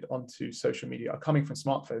uploaded onto social media are coming from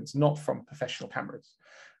smartphones, not from professional cameras.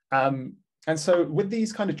 And so with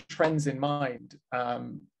these kind of trends in mind,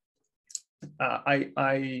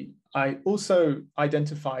 I also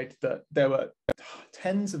identified that there were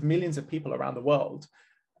tens of millions of people around the world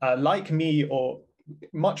like me, or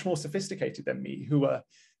much more sophisticated than me, who were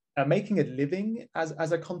making a living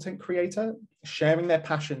as a content creator, sharing their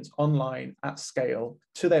passions online at scale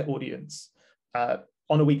to their audience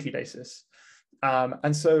on a weekly basis.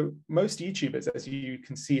 And so most YouTubers, as you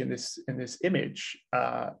can see in this image,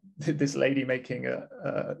 this lady making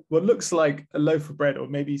what looks like a loaf of bread or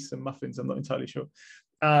maybe some muffins, I'm not entirely sure,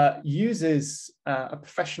 uses a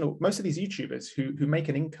professional. Most of these YouTubers who make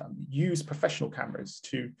an income use professional cameras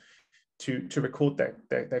to record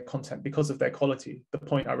their content because of their quality, the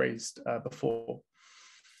point I raised before.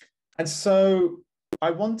 And so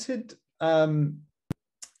I wanted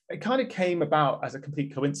it kind of came about as a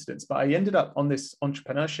complete coincidence, but I ended up on this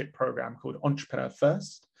entrepreneurship program called Entrepreneur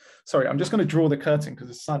First. Sorry, I'm just going to draw the curtain because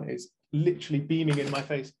the sun is literally beaming in my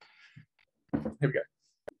face. Here we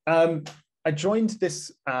go. I joined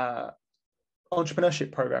this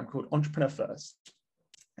entrepreneurship program called Entrepreneur First,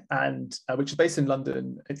 and which is based in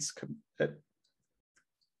London. It's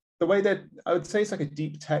the way that I would say it's like a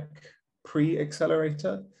deep tech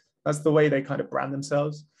pre-accelerator. That's the way they kind of brand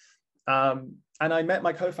themselves. And I met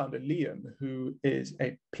my co-founder, Liam, who is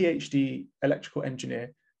a PhD electrical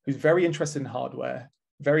engineer, who's very interested in hardware,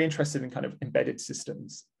 very interested in kind of embedded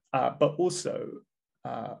systems, but also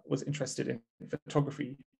was interested in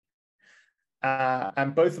photography.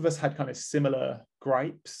 And both of us had kind of similar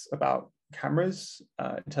gripes about cameras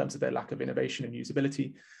in terms of their lack of innovation and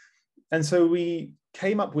usability. And so we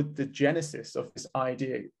came up with the genesis of this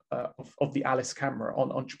idea of the Alice camera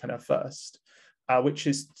on Entrepreneur First. Which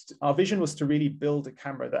is, our vision was to really build a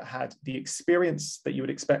camera that had the experience that you would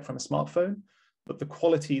expect from a smartphone, but the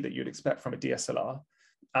quality that you'd expect from a DSLR.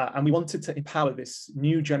 And we wanted to empower this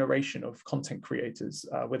new generation of content creators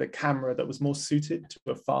with a camera that was more suited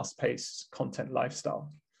to a fast-paced content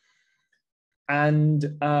lifestyle. And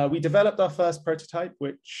we developed our first prototype,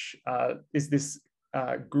 which is this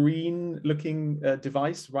green-looking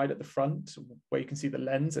device right at the front, where you can see the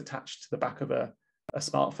lens attached to the back of a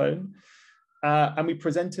smartphone. And we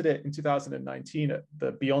presented it in 2019 at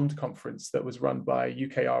the Beyond conference that was run by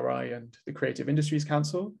UKRI and the Creative Industries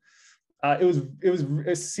Council. It was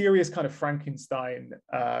a serious kind of Frankenstein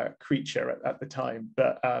creature at the time,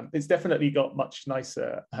 but it's definitely got much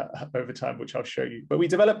nicer over time, which I'll show you. But we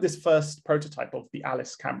developed this first prototype of the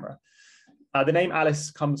Alice camera. The name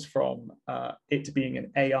Alice comes from it being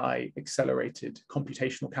an AI accelerated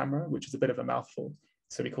computational camera, which is a bit of a mouthful.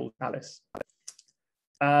 So we called it Alice.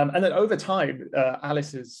 And then over time,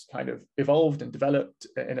 Alice has kind of evolved and developed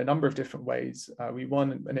in a number of different ways. We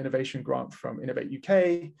won an innovation grant from Innovate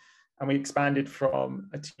UK, and we expanded from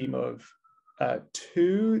a team of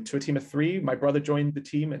 2 to a team of 3. My brother joined the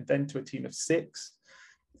team, and then to a team of 6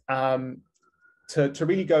 to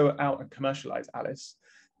really go out and commercialize Alice.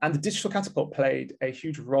 And the Digital Catapult played a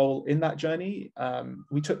huge role in that journey.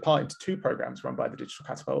 We took part into 2 programs run by the Digital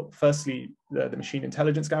Catapult. Firstly, the Machine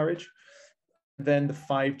Intelligence Garage, then the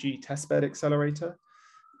 5G Testbed Accelerator.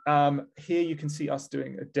 Here you can see us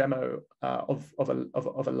doing a demo of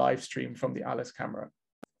a live stream from the Alice camera.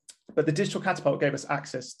 But the Digital Catapult gave us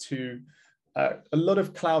access to a lot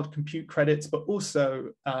of cloud compute credits, but also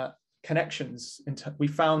connections. We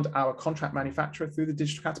found our contract manufacturer through the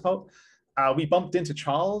Digital Catapult. We bumped into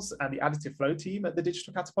Charles and the Additive Flow team at the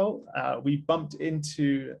Digital Catapult. We bumped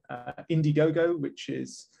into Indiegogo, which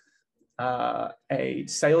is a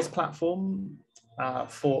sales platform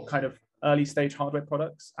for kind of early stage hardware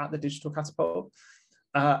products at the Digital Catapult.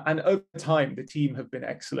 And over time, the team have been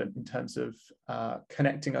excellent in terms of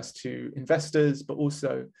connecting us to investors, but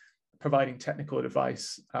also providing technical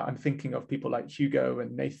advice. I'm thinking of people like Hugo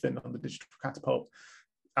and Nathan on the Digital Catapult,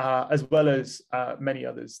 as well as many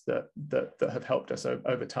others that have helped us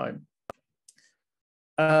over time.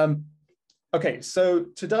 Okay, so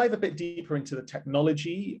to dive a bit deeper into the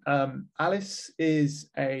technology, Alice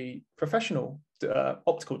is a professional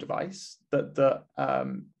optical device that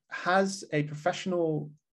has a professional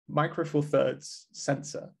micro four thirds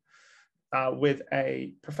sensor with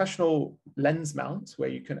a professional lens mount where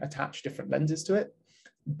you can attach different lenses to it.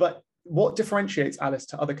 But what differentiates Alice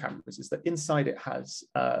to other cameras is that inside it has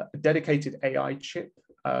a dedicated AI chip,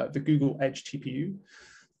 the Google Edge TPU,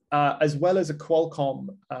 as well as a Qualcomm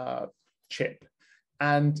chip.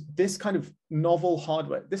 And this kind of novel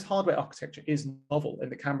hardware, this hardware architecture is novel in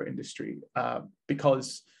the camera industry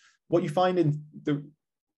because what you find in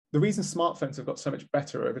the reason smartphones have got so much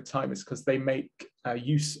better over time is because they make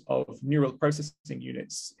use of neural processing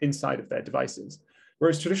units inside of their devices,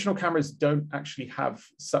 whereas traditional cameras don't actually have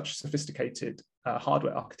such sophisticated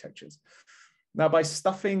hardware architectures. Now, by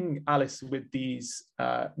stuffing Alice with these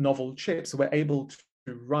novel chips, we're able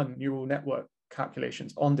to run neural network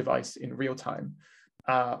calculations on device in real time,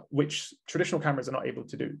 which traditional cameras are not able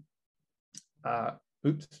to do.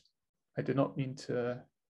 Oops, I did not mean to.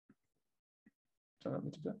 There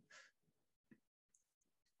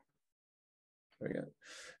we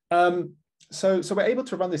go. So we're able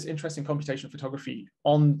to run this interesting computational photography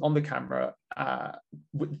on the camera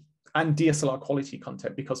and DSLR quality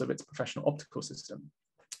content because of its professional optical system.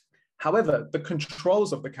 However, the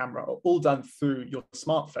controls of the camera are all done through your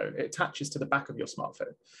smartphone. It attaches to the back of your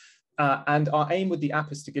smartphone. And our aim with the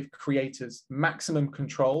app is to give creators maximum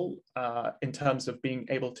control in terms of being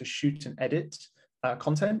able to shoot and edit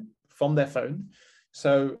content from their phone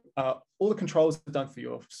So all the controls are done for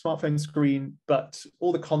your smartphone screen, but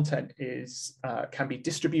all the content can be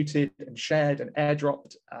distributed and shared and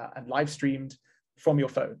airdropped and live streamed from your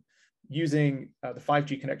phone using the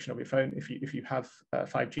 5G connection of your phone if you have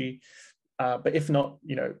 5G. But if not,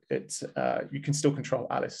 you can still control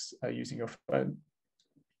Alice using your phone.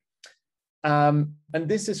 And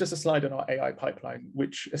this is just a slide on our AI pipeline,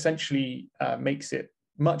 which essentially makes it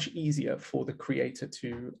much easier for the creator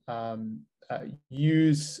to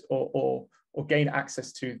use or gain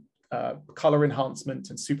access to color enhancement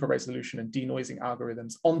and super resolution and denoising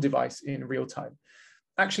algorithms on device in real time.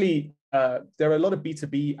 Actually, there are a lot of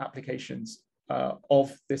B2B applications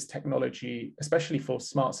of this technology, especially for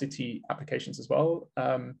smart city applications as well.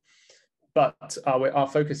 But our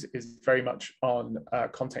focus is very much on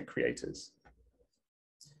content creators.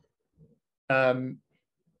 There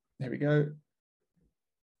we go.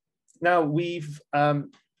 Now we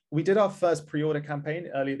did our first pre-order campaign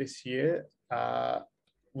earlier this year,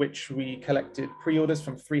 which we collected pre-orders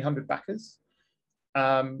from 300 backers.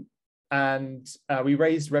 And we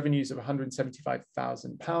raised revenues of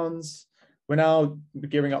 £175,000. We're now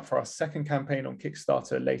gearing up for our second campaign on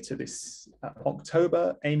Kickstarter later this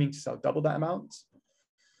October, aiming to sell double that amount.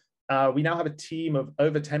 We now have a team of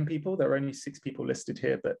over 10 people. There are only 6 people listed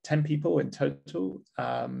here, but 10 people in total,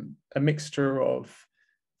 a mixture of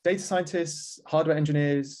data scientists, hardware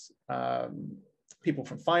engineers, people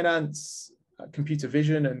from finance, computer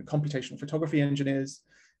vision and computational photography engineers,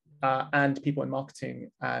 and people in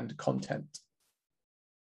marketing and content.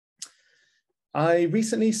 I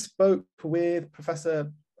recently spoke with Professor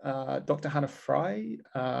Dr. Hannah Fry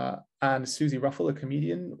and Susie Ruffle, a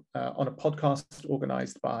comedian, on a podcast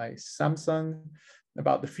organized by Samsung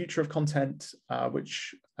about the future of content,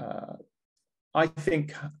 which I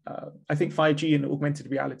think 5G and augmented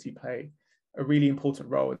reality play a really important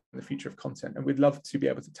role in the future of content, and we'd love to be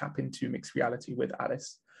able to tap into mixed reality with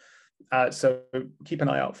Alice. So keep an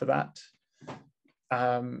eye out for that.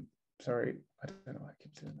 Sorry, I don't know why I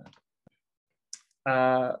keep doing that.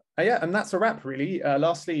 Yeah, and that's a wrap really.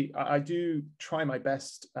 Lastly, I do try my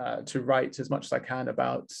best to write as much as I can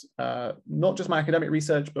about not just my academic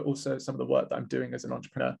research, but also some of the work that I'm doing as an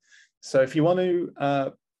entrepreneur. So if you want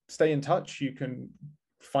to stay in touch, you can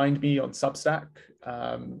find me on Substack.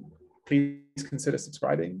 Please consider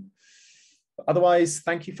subscribing. Otherwise,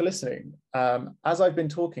 thank you for listening. As I've been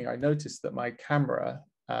talking, I noticed that my camera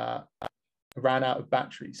ran out of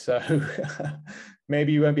battery, so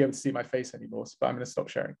maybe you won't be able to see my face anymore, but I'm going to stop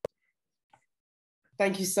sharing.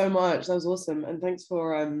 Thank you so much. That was awesome, and thanks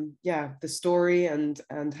for the story and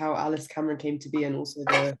how Alice Cameron came to be, and also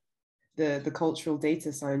the cultural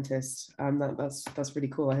data scientist. That's really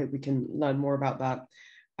cool. I hope we can learn more about that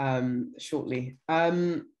shortly.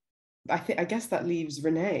 I guess that leaves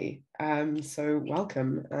Rene. So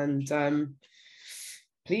welcome, and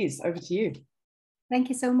please, over to you. Thank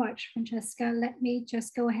you so much, Francesca. Let me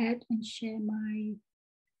just go ahead and share my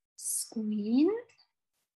screen,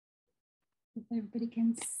 if everybody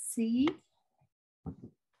can see.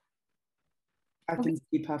 I can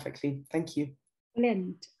see perfectly. Thank you.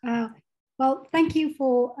 Brilliant. Well, thank you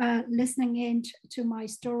for listening in to my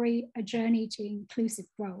story, A Journey to Inclusive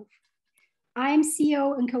Growth. I am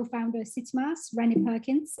CEO and co-founder of CityMass, Rene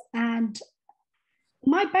Perkins, and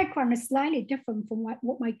my background is slightly different from what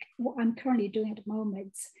I'm currently doing at the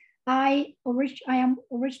moment. I am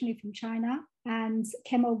originally from China and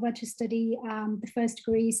came over to study the first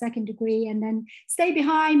degree, second degree, and then stayed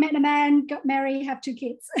behind, met a man, got married, have 2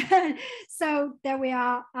 kids. So there we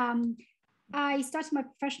are. I started my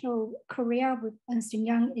professional career with Ernst &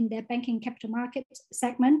 Young in their banking capital market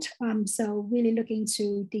segment. So really looking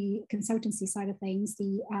to the consultancy side of things,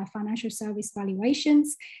 the financial service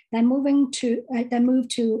valuations, then moved to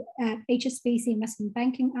HSBC investment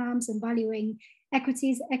banking arms and valuing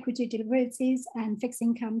equities, equity derivatives, and fixed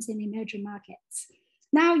incomes in emerging markets.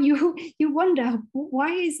 Now you wonder, why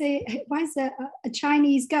is a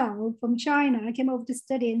Chinese girl from China came over to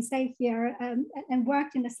study and stay here and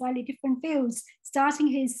worked in a slightly different fields, starting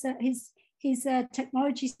his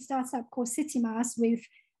technology startup called CityMass with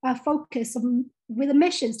a focus with a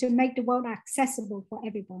mission to make the world accessible for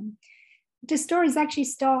everyone. The story actually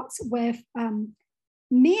starts with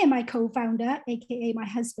me and my co-founder, aka my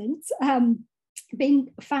husband, being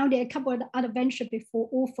founded a couple of other ventures before,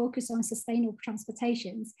 all focused on sustainable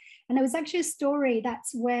transportations. And it was actually a story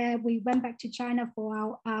that's where we went back to China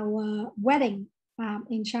for our wedding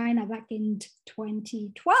in China back in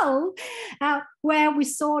 2012, where we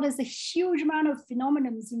saw there's a huge amount of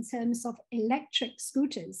phenomenon in terms of electric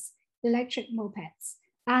scooters, electric mopeds.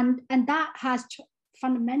 And that has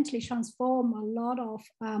fundamentally transform a lot of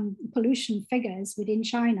pollution figures within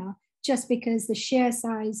China, just because the sheer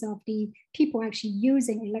size of the people actually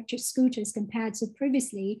using electric scooters compared to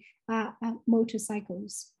previously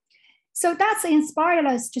motorcycles. So that's inspired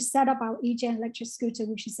us to set up our eGen electric scooter,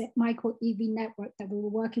 which is a micro EV network that we were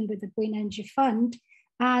working with the Green Energy Fund,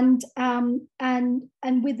 and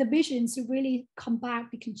with the vision to really combat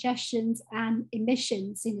the congestions and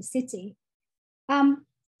emissions in the city.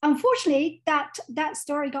 Unfortunately, that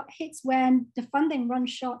story got hit when the funding run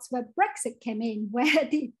short, where Brexit came in, where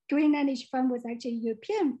the Green Energy Fund was actually a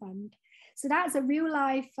European fund. So that's a real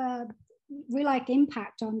life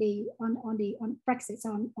impact on Brexit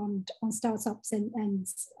on startups and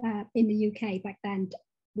in the UK back then.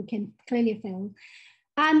 We can clearly feel.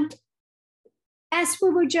 And as we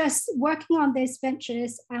were just working on these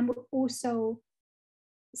ventures, and also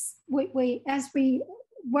as we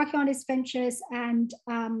working on these ventures and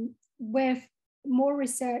with more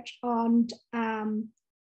research on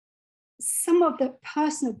some of the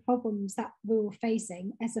personal problems that we were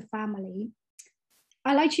facing as a family,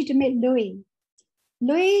 I'd like you to meet Louis.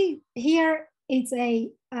 Louis here is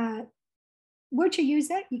a wheelchair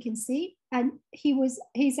user, you can see, and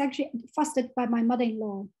he's actually fostered by my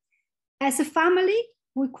mother-in-law. As a family,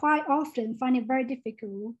 we quite often find it very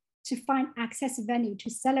difficult to find access venue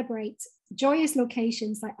to celebrate joyous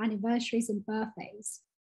locations like anniversaries and birthdays,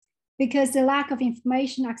 because the lack of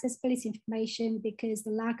information, accessibility information, because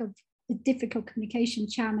the lack of the difficult communication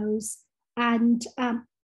channels, and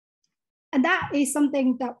that is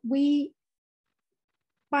something that we,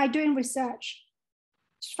 by doing research,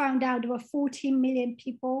 found out there were 14 million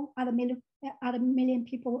people, other million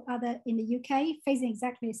people in the UK facing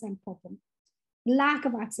exactly the same problem: lack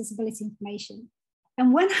of accessibility information.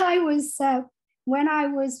 And when I was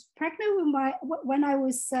pregnant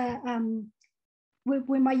with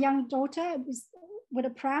my young daughter, it was with a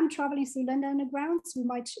pram traveling through London Underground with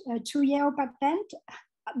my 2-year-old back then,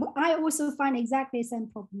 I also find exactly the same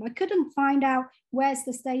problem. I couldn't find out where's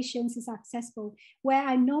the stations is accessible, where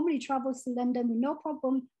I normally travel to London with no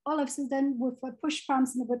problem. All of a sudden, with push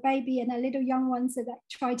prams and with a baby and a little young ones that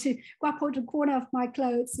try to grab hold of the corner of my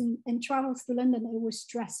clothes and travel to London, it was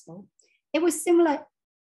stressful. It was similar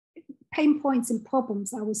pain points and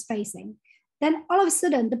problems I was facing. Then all of a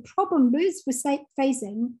sudden, the problem Louis was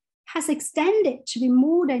facing has extended to be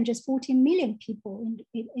more than just 14 million people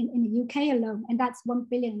in the UK alone, and that's 1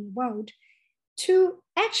 billion in the world, to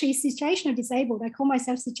actually situational disabled. I call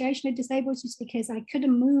myself situational disabled just because I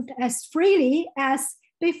couldn't move as freely as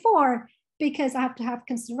before, because I have to have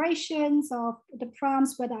considerations of the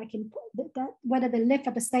prams, whether I can, whether the lift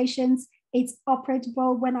at the stations, it's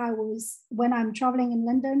operable when I'm traveling in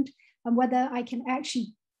London, and whether I can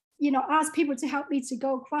actually, ask people to help me to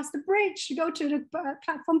go across the bridge, to go to the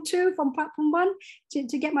platform 2 from platform 1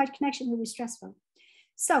 to get my connection. It was stressful.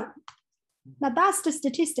 So now that's the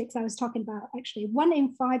statistics I was talking about. Actually, 1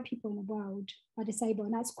 in 5 people in the world are disabled,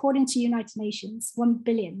 and that's according to United Nations, 1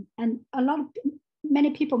 billion. And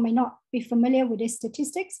many people may not be familiar with these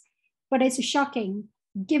statistics, but it's shocking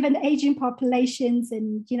given aging populations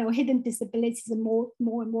and hidden disabilities, and more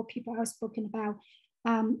and more people are spoken about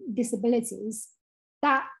disabilities.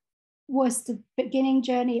 That was the beginning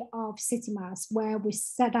journey of CityMass, where we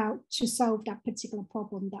set out to solve that particular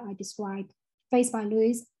problem that I described, faced by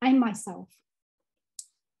Louis and myself.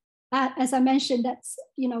 As I mentioned, that's,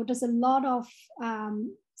 there's a lot of,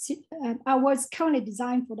 I was currently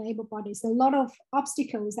designed for the able bodies, a lot of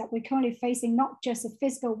obstacles that we're currently facing, not just the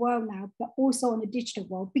physical world now, but also in the digital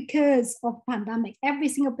world because of pandemic. Every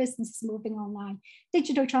single business is moving online.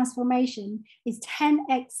 Digital transformation is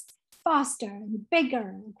 10x faster and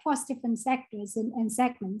bigger across different sectors and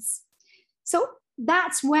segments. So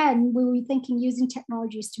that's when we were thinking using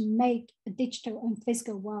technologies to make the digital and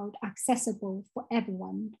physical world accessible for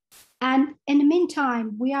everyone. And in the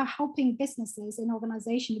meantime, we are helping businesses and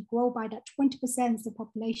organizations to grow by that 20% of the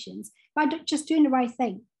populations by just doing the right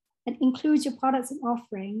thing and include your products and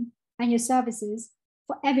offering and your services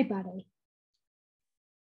for everybody.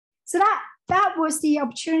 So that was the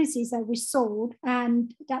opportunities that we sold,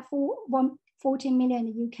 and that for 14 million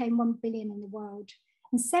in the UK and 1 billion in the world.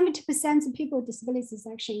 And 70% of people with disabilities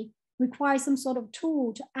actually require some sort of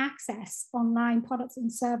tool to access online products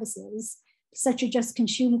and services, such as just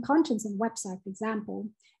consume contents on website, for example.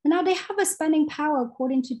 And now they have a spending power,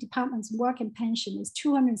 according to Departments of Work and Pension, is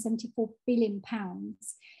 £274 billion.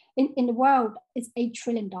 In the world, it's $8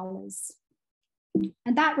 trillion.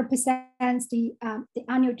 And that represents the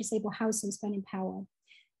annual disabled household spending power.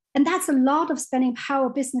 And that's a lot of spending power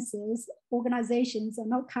businesses, organizations are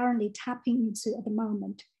not currently tapping into at the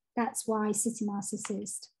moment. That's why CityMass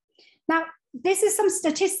exists. Now, this is some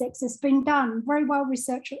statistics that's been done, very well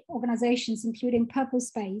researched organizations, including Purple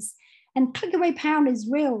Space. And click-away pound is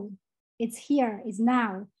real. It's here, it's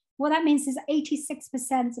now. What that means is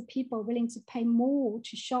 86% of people are willing to pay more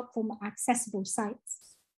to shop from accessible sites.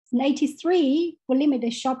 And 83 will limit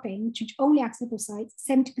their shopping to only accessible sites.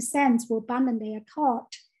 70% will abandon their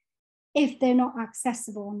cart if they're not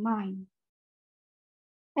accessible online.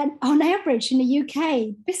 And on average in the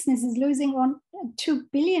UK, business is losing on £2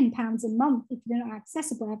 billion a month if they're not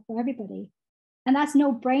accessible for everybody. And that's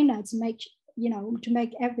no brainer to make, to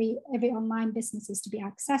make every online businesses to be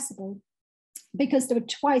accessible, because they're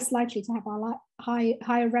twice likely to have a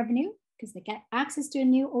higher revenue because they get access to a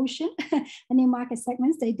new ocean, a new market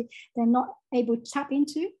segments they're not able to tap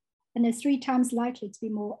into, and they're 3 times likely to be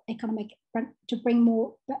more economic, to bring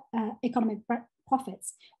more economic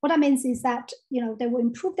profits. What that means is that they will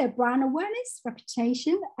improve their brand awareness,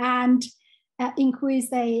 reputation, and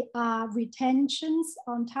increase their retentions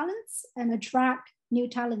on talents and attract new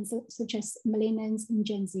talents such as millennials and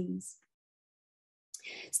Gen Zs.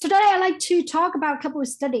 So today I'd like to talk about a couple of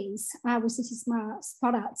studies with CitySmart's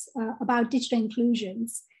products about digital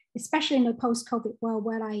inclusions, especially in the post-COVID world,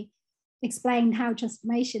 where I explained how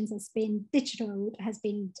transformations has been digital, has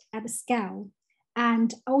been at a scale,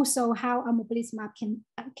 and also how a mobility map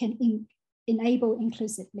can enable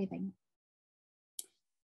inclusive living.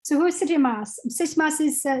 So who is CitySmart?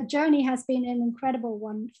 CitySmart's journey has been an incredible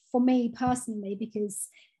one for me personally, because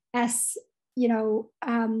as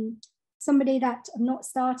somebody that have not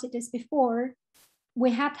started this before,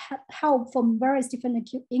 we had help from various different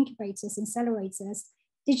incubators and accelerators.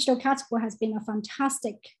 Digital Catapult has been a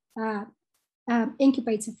fantastic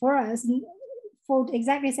incubator for us, and for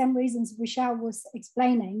exactly the same reasons Vishal was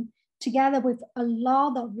explaining, together with a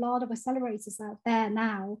lot of accelerators out there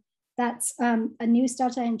now, that a new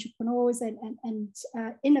starter entrepreneurs and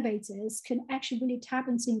innovators can actually really tap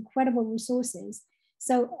into incredible resources.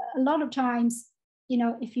 So a lot of times,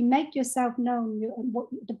 if you make yourself known, what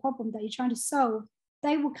the problem that you're trying to solve,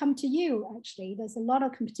 they will come to you. Actually, there's a lot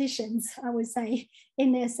of competitions, I would say,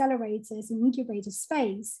 in the accelerators and incubator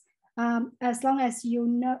space. As long as you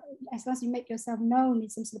make yourself known in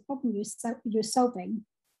terms of the problem you're solving,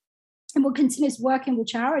 and we'll continue working with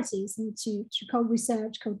charities and to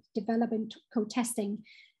co-research, co-develop, and co-testing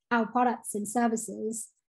our products and services.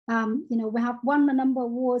 We have won a number of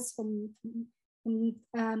awards from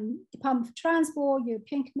Department for Transport,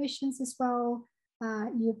 European Commissions as well,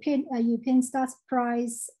 European Startup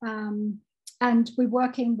Prize, and we're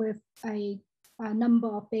working with a number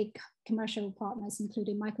of big commercial partners,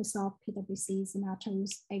 including Microsoft, PwC's, and Atos,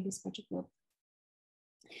 Avis Budget Group.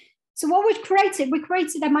 So what we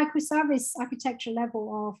created a microservice architecture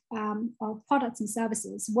level of products and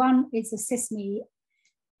services. One is Assist Me,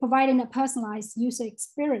 providing a personalized user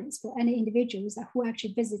experience for any individuals who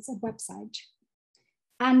actually visits a website.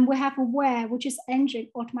 And we have Aware, which is engine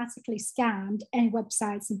automatically scanned any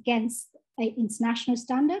websites against an international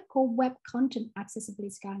standard called Web Content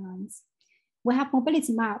Accessibility Guidelines. We have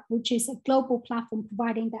Mobility Map, which is a global platform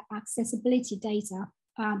providing the accessibility data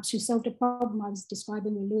to solve the problem I was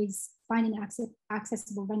describing with Louis, finding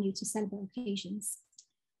accessible venue to celebrate occasions.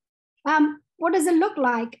 What does it look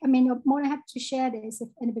like? I mean, I'm more than happy to share this if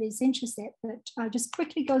anybody's interested, but I'll just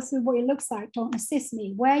quickly go through what it looks like on Assist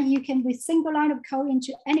Me, where you can, with single line of code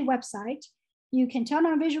into any website, you can turn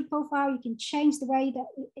on a visual profile, you can change the way that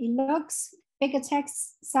it looks, bigger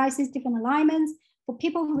text sizes, different alignments. For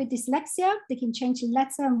people with dyslexia, they can change the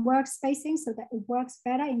letter and word spacing so that it works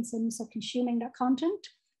better in terms of consuming that content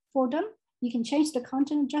for them. You can change the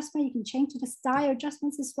content adjustment, you can change the style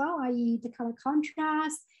adjustments as well, i.e. the color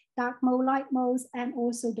contrast, dark mode, light modes, and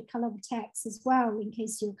also the color of text as well, in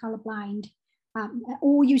case you're colorblind,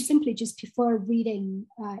 or you simply just prefer reading,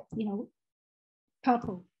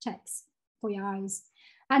 purple text for your eyes.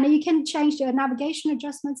 And you can change the navigation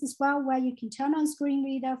adjustments as well, where you can turn on screen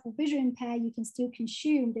reader. For visually impaired, you can still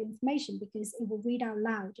consume the information because it will read out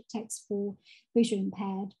loud the text for visually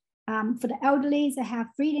impaired. For the elderly, they have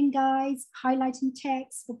reading guides, highlighting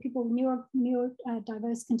text for people with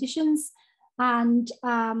neurodiverse conditions, and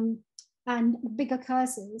bigger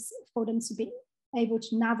cursors for them to be able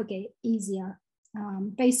to navigate easier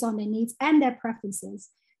based on their needs and their preferences.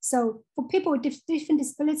 So for people with different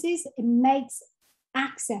disabilities, it makes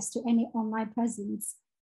access to any online presence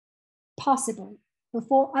possible. But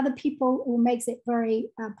for other people, it makes it very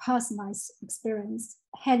personalized experience.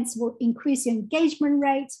 Hence, will increase your engagement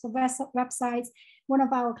rates for websites. One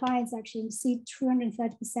of our clients actually see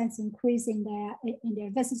 230% increase in their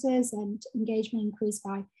visitors, and engagement increased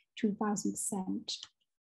by 2,000%.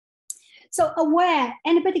 So aware,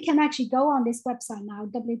 anybody can actually go on this website now,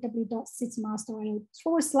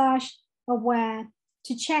 www.citymasters.io/aware,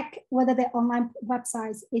 to check whether the online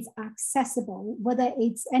website is accessible, whether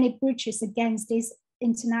it's any breaches against this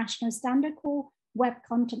international standard called Web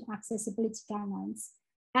Content Accessibility Guidelines.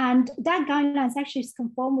 And that guidelines actually is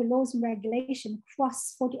conformed with laws and regulations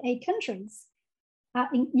across 48 countries,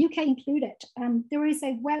 in UK included. There is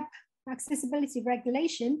a web accessibility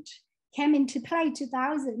regulation came into play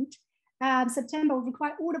 2000. September will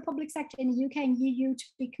require all the public sector in the UK and EU to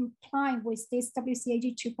be compliant with this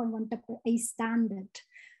WCAG 2.1 AA standard.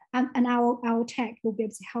 And our tech will be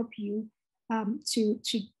able to help you to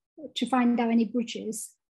find out any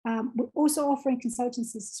breaches. We're also offering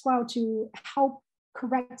consultancies as well to help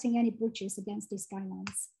correcting any breaches against these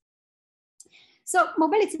guidelines. So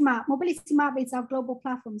Mobility Map is our global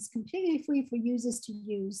platform. It's completely free for users to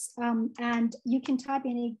use. And you can type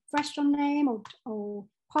in a restaurant name or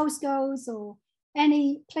postcodes or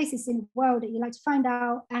any places in the world that you like to find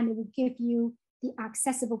out, and it will give you the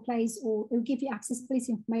accessible place, or it will give you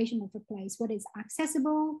accessibility information of the place, whether it's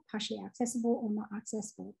accessible, partially accessible, or not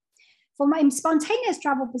accessible. From a spontaneous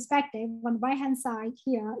travel perspective, on the right-hand side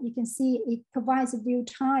here, you can see it provides a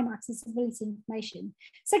real-time accessibility information,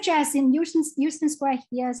 such as in Euston Square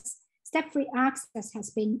here, step-free access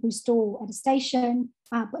has been restored at the station,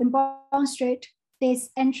 but in Bond Street,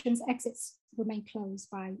 this entrance exits remain closed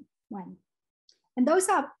by when. And those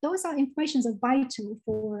are informations are vital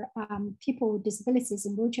for people with disabilities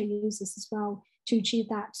and wheelchair users as well to achieve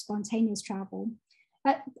that spontaneous travel.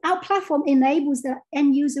 Our platform enables the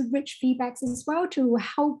end user rich feedbacks as well to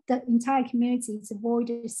help the entire community to avoid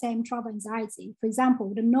the same travel anxiety. For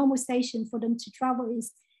example, the normal station for them to travel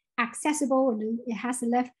is accessible and it has a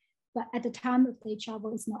lift, but at the time of their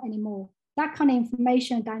travel, it's not anymore. That kind of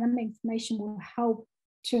information, dynamic information, will help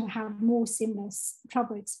to have more seamless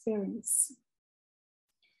travel experience.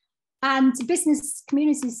 And business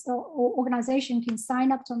communities or organizations can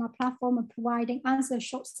sign up on our platform and providing answer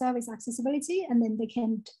short service accessibility, and then they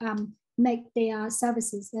can make their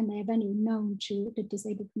services and their venue known to the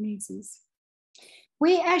disabled communities.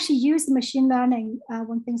 We actually use the machine learning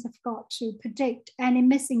when things have got to predict any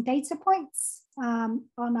missing data points on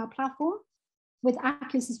our platform with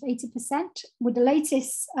accuracy of 80%. With the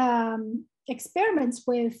latest experiments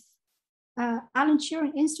with Alan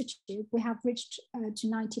Turing Institute, we have reached to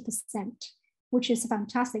 90%, which is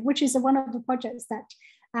fantastic, which is one of the projects that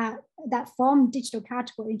from Digital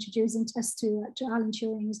Catapult introducing us to Alan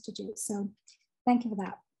Turing Institute. So thank you for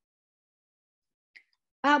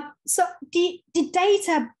that. So the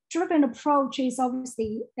data-driven approach is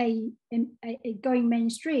obviously a going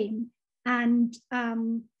mainstream, and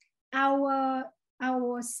our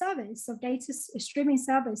service of data streaming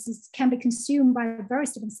services can be consumed by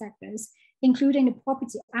various different sectors, including the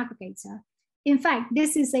property aggregator. In fact,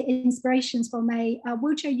 this is an inspiration from a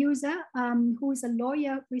wheelchair user who is a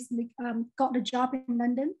lawyer, recently got a job in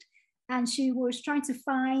London, and she was trying to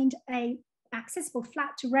find a accessible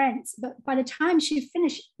flat to rent. But by the time she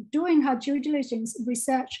finished doing her due diligence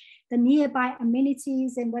research, the nearby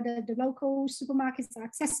amenities and whether the local supermarkets are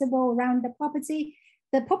accessible around the property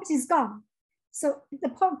is gone. So the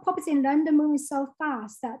property in London moving so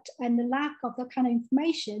fast that, and the lack of that kind of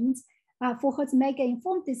information for her to make an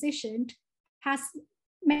informed decision has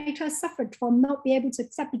made her suffer from not being able to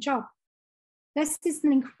accept the job. This is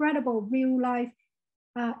an incredible real life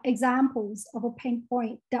examples of a pain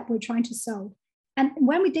point that we're trying to solve. And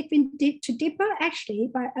when we dig deeper, actually,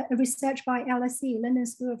 by a research by LSE, London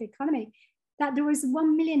School of Economics, that there is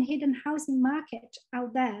 1 million hidden housing market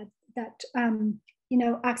out there that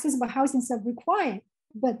accessible housing is required,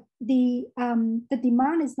 but the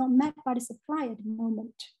demand is not met by the supply at the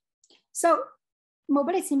moment. So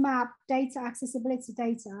mobility map data, accessibility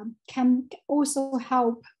data can also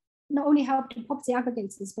help, not only help the property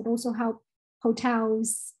aggregators, but also help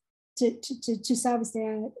hotels to service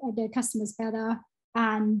their customers better,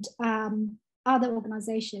 and other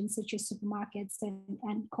organizations such as supermarkets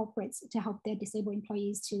and corporates to help their disabled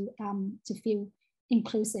employees to feel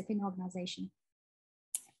inclusive in the organization.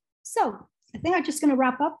 So I think I'm just going to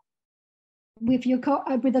wrap up with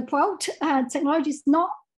a quote. Technology is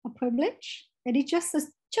not a privilege. It is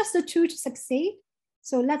just a tool to succeed.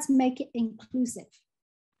 So let's make it inclusive.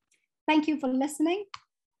 Thank you for listening.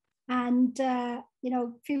 And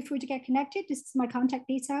feel free to get connected. This is my contact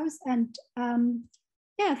details. And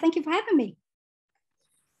thank you for having me.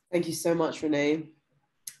 Thank you so much, Rene.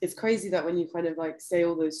 It's crazy that when you kind of like say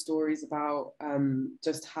all those stories about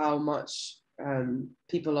just how much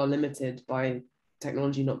people are limited by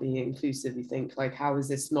technology not being inclusive, you think like, how is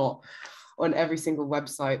this not on every single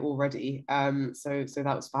website already. So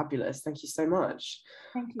that was fabulous. Thank you so much.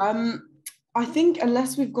 Thank you. I think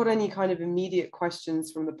unless we've got any kind of immediate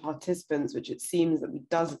questions from the participants, which it seems that we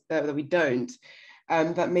don't,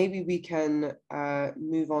 that maybe we can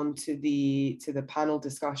move on to the panel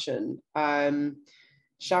discussion.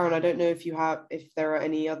 Sharon, I don't know if there are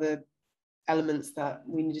any other elements that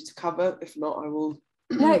we needed to cover. If not, I will.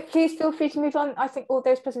 No, please feel free to move on. I think all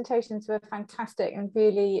those presentations were fantastic and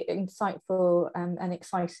really insightful and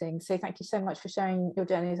exciting. So thank you so much for sharing your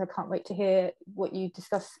journeys. I can't wait to hear what you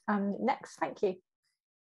discuss next. Thank you.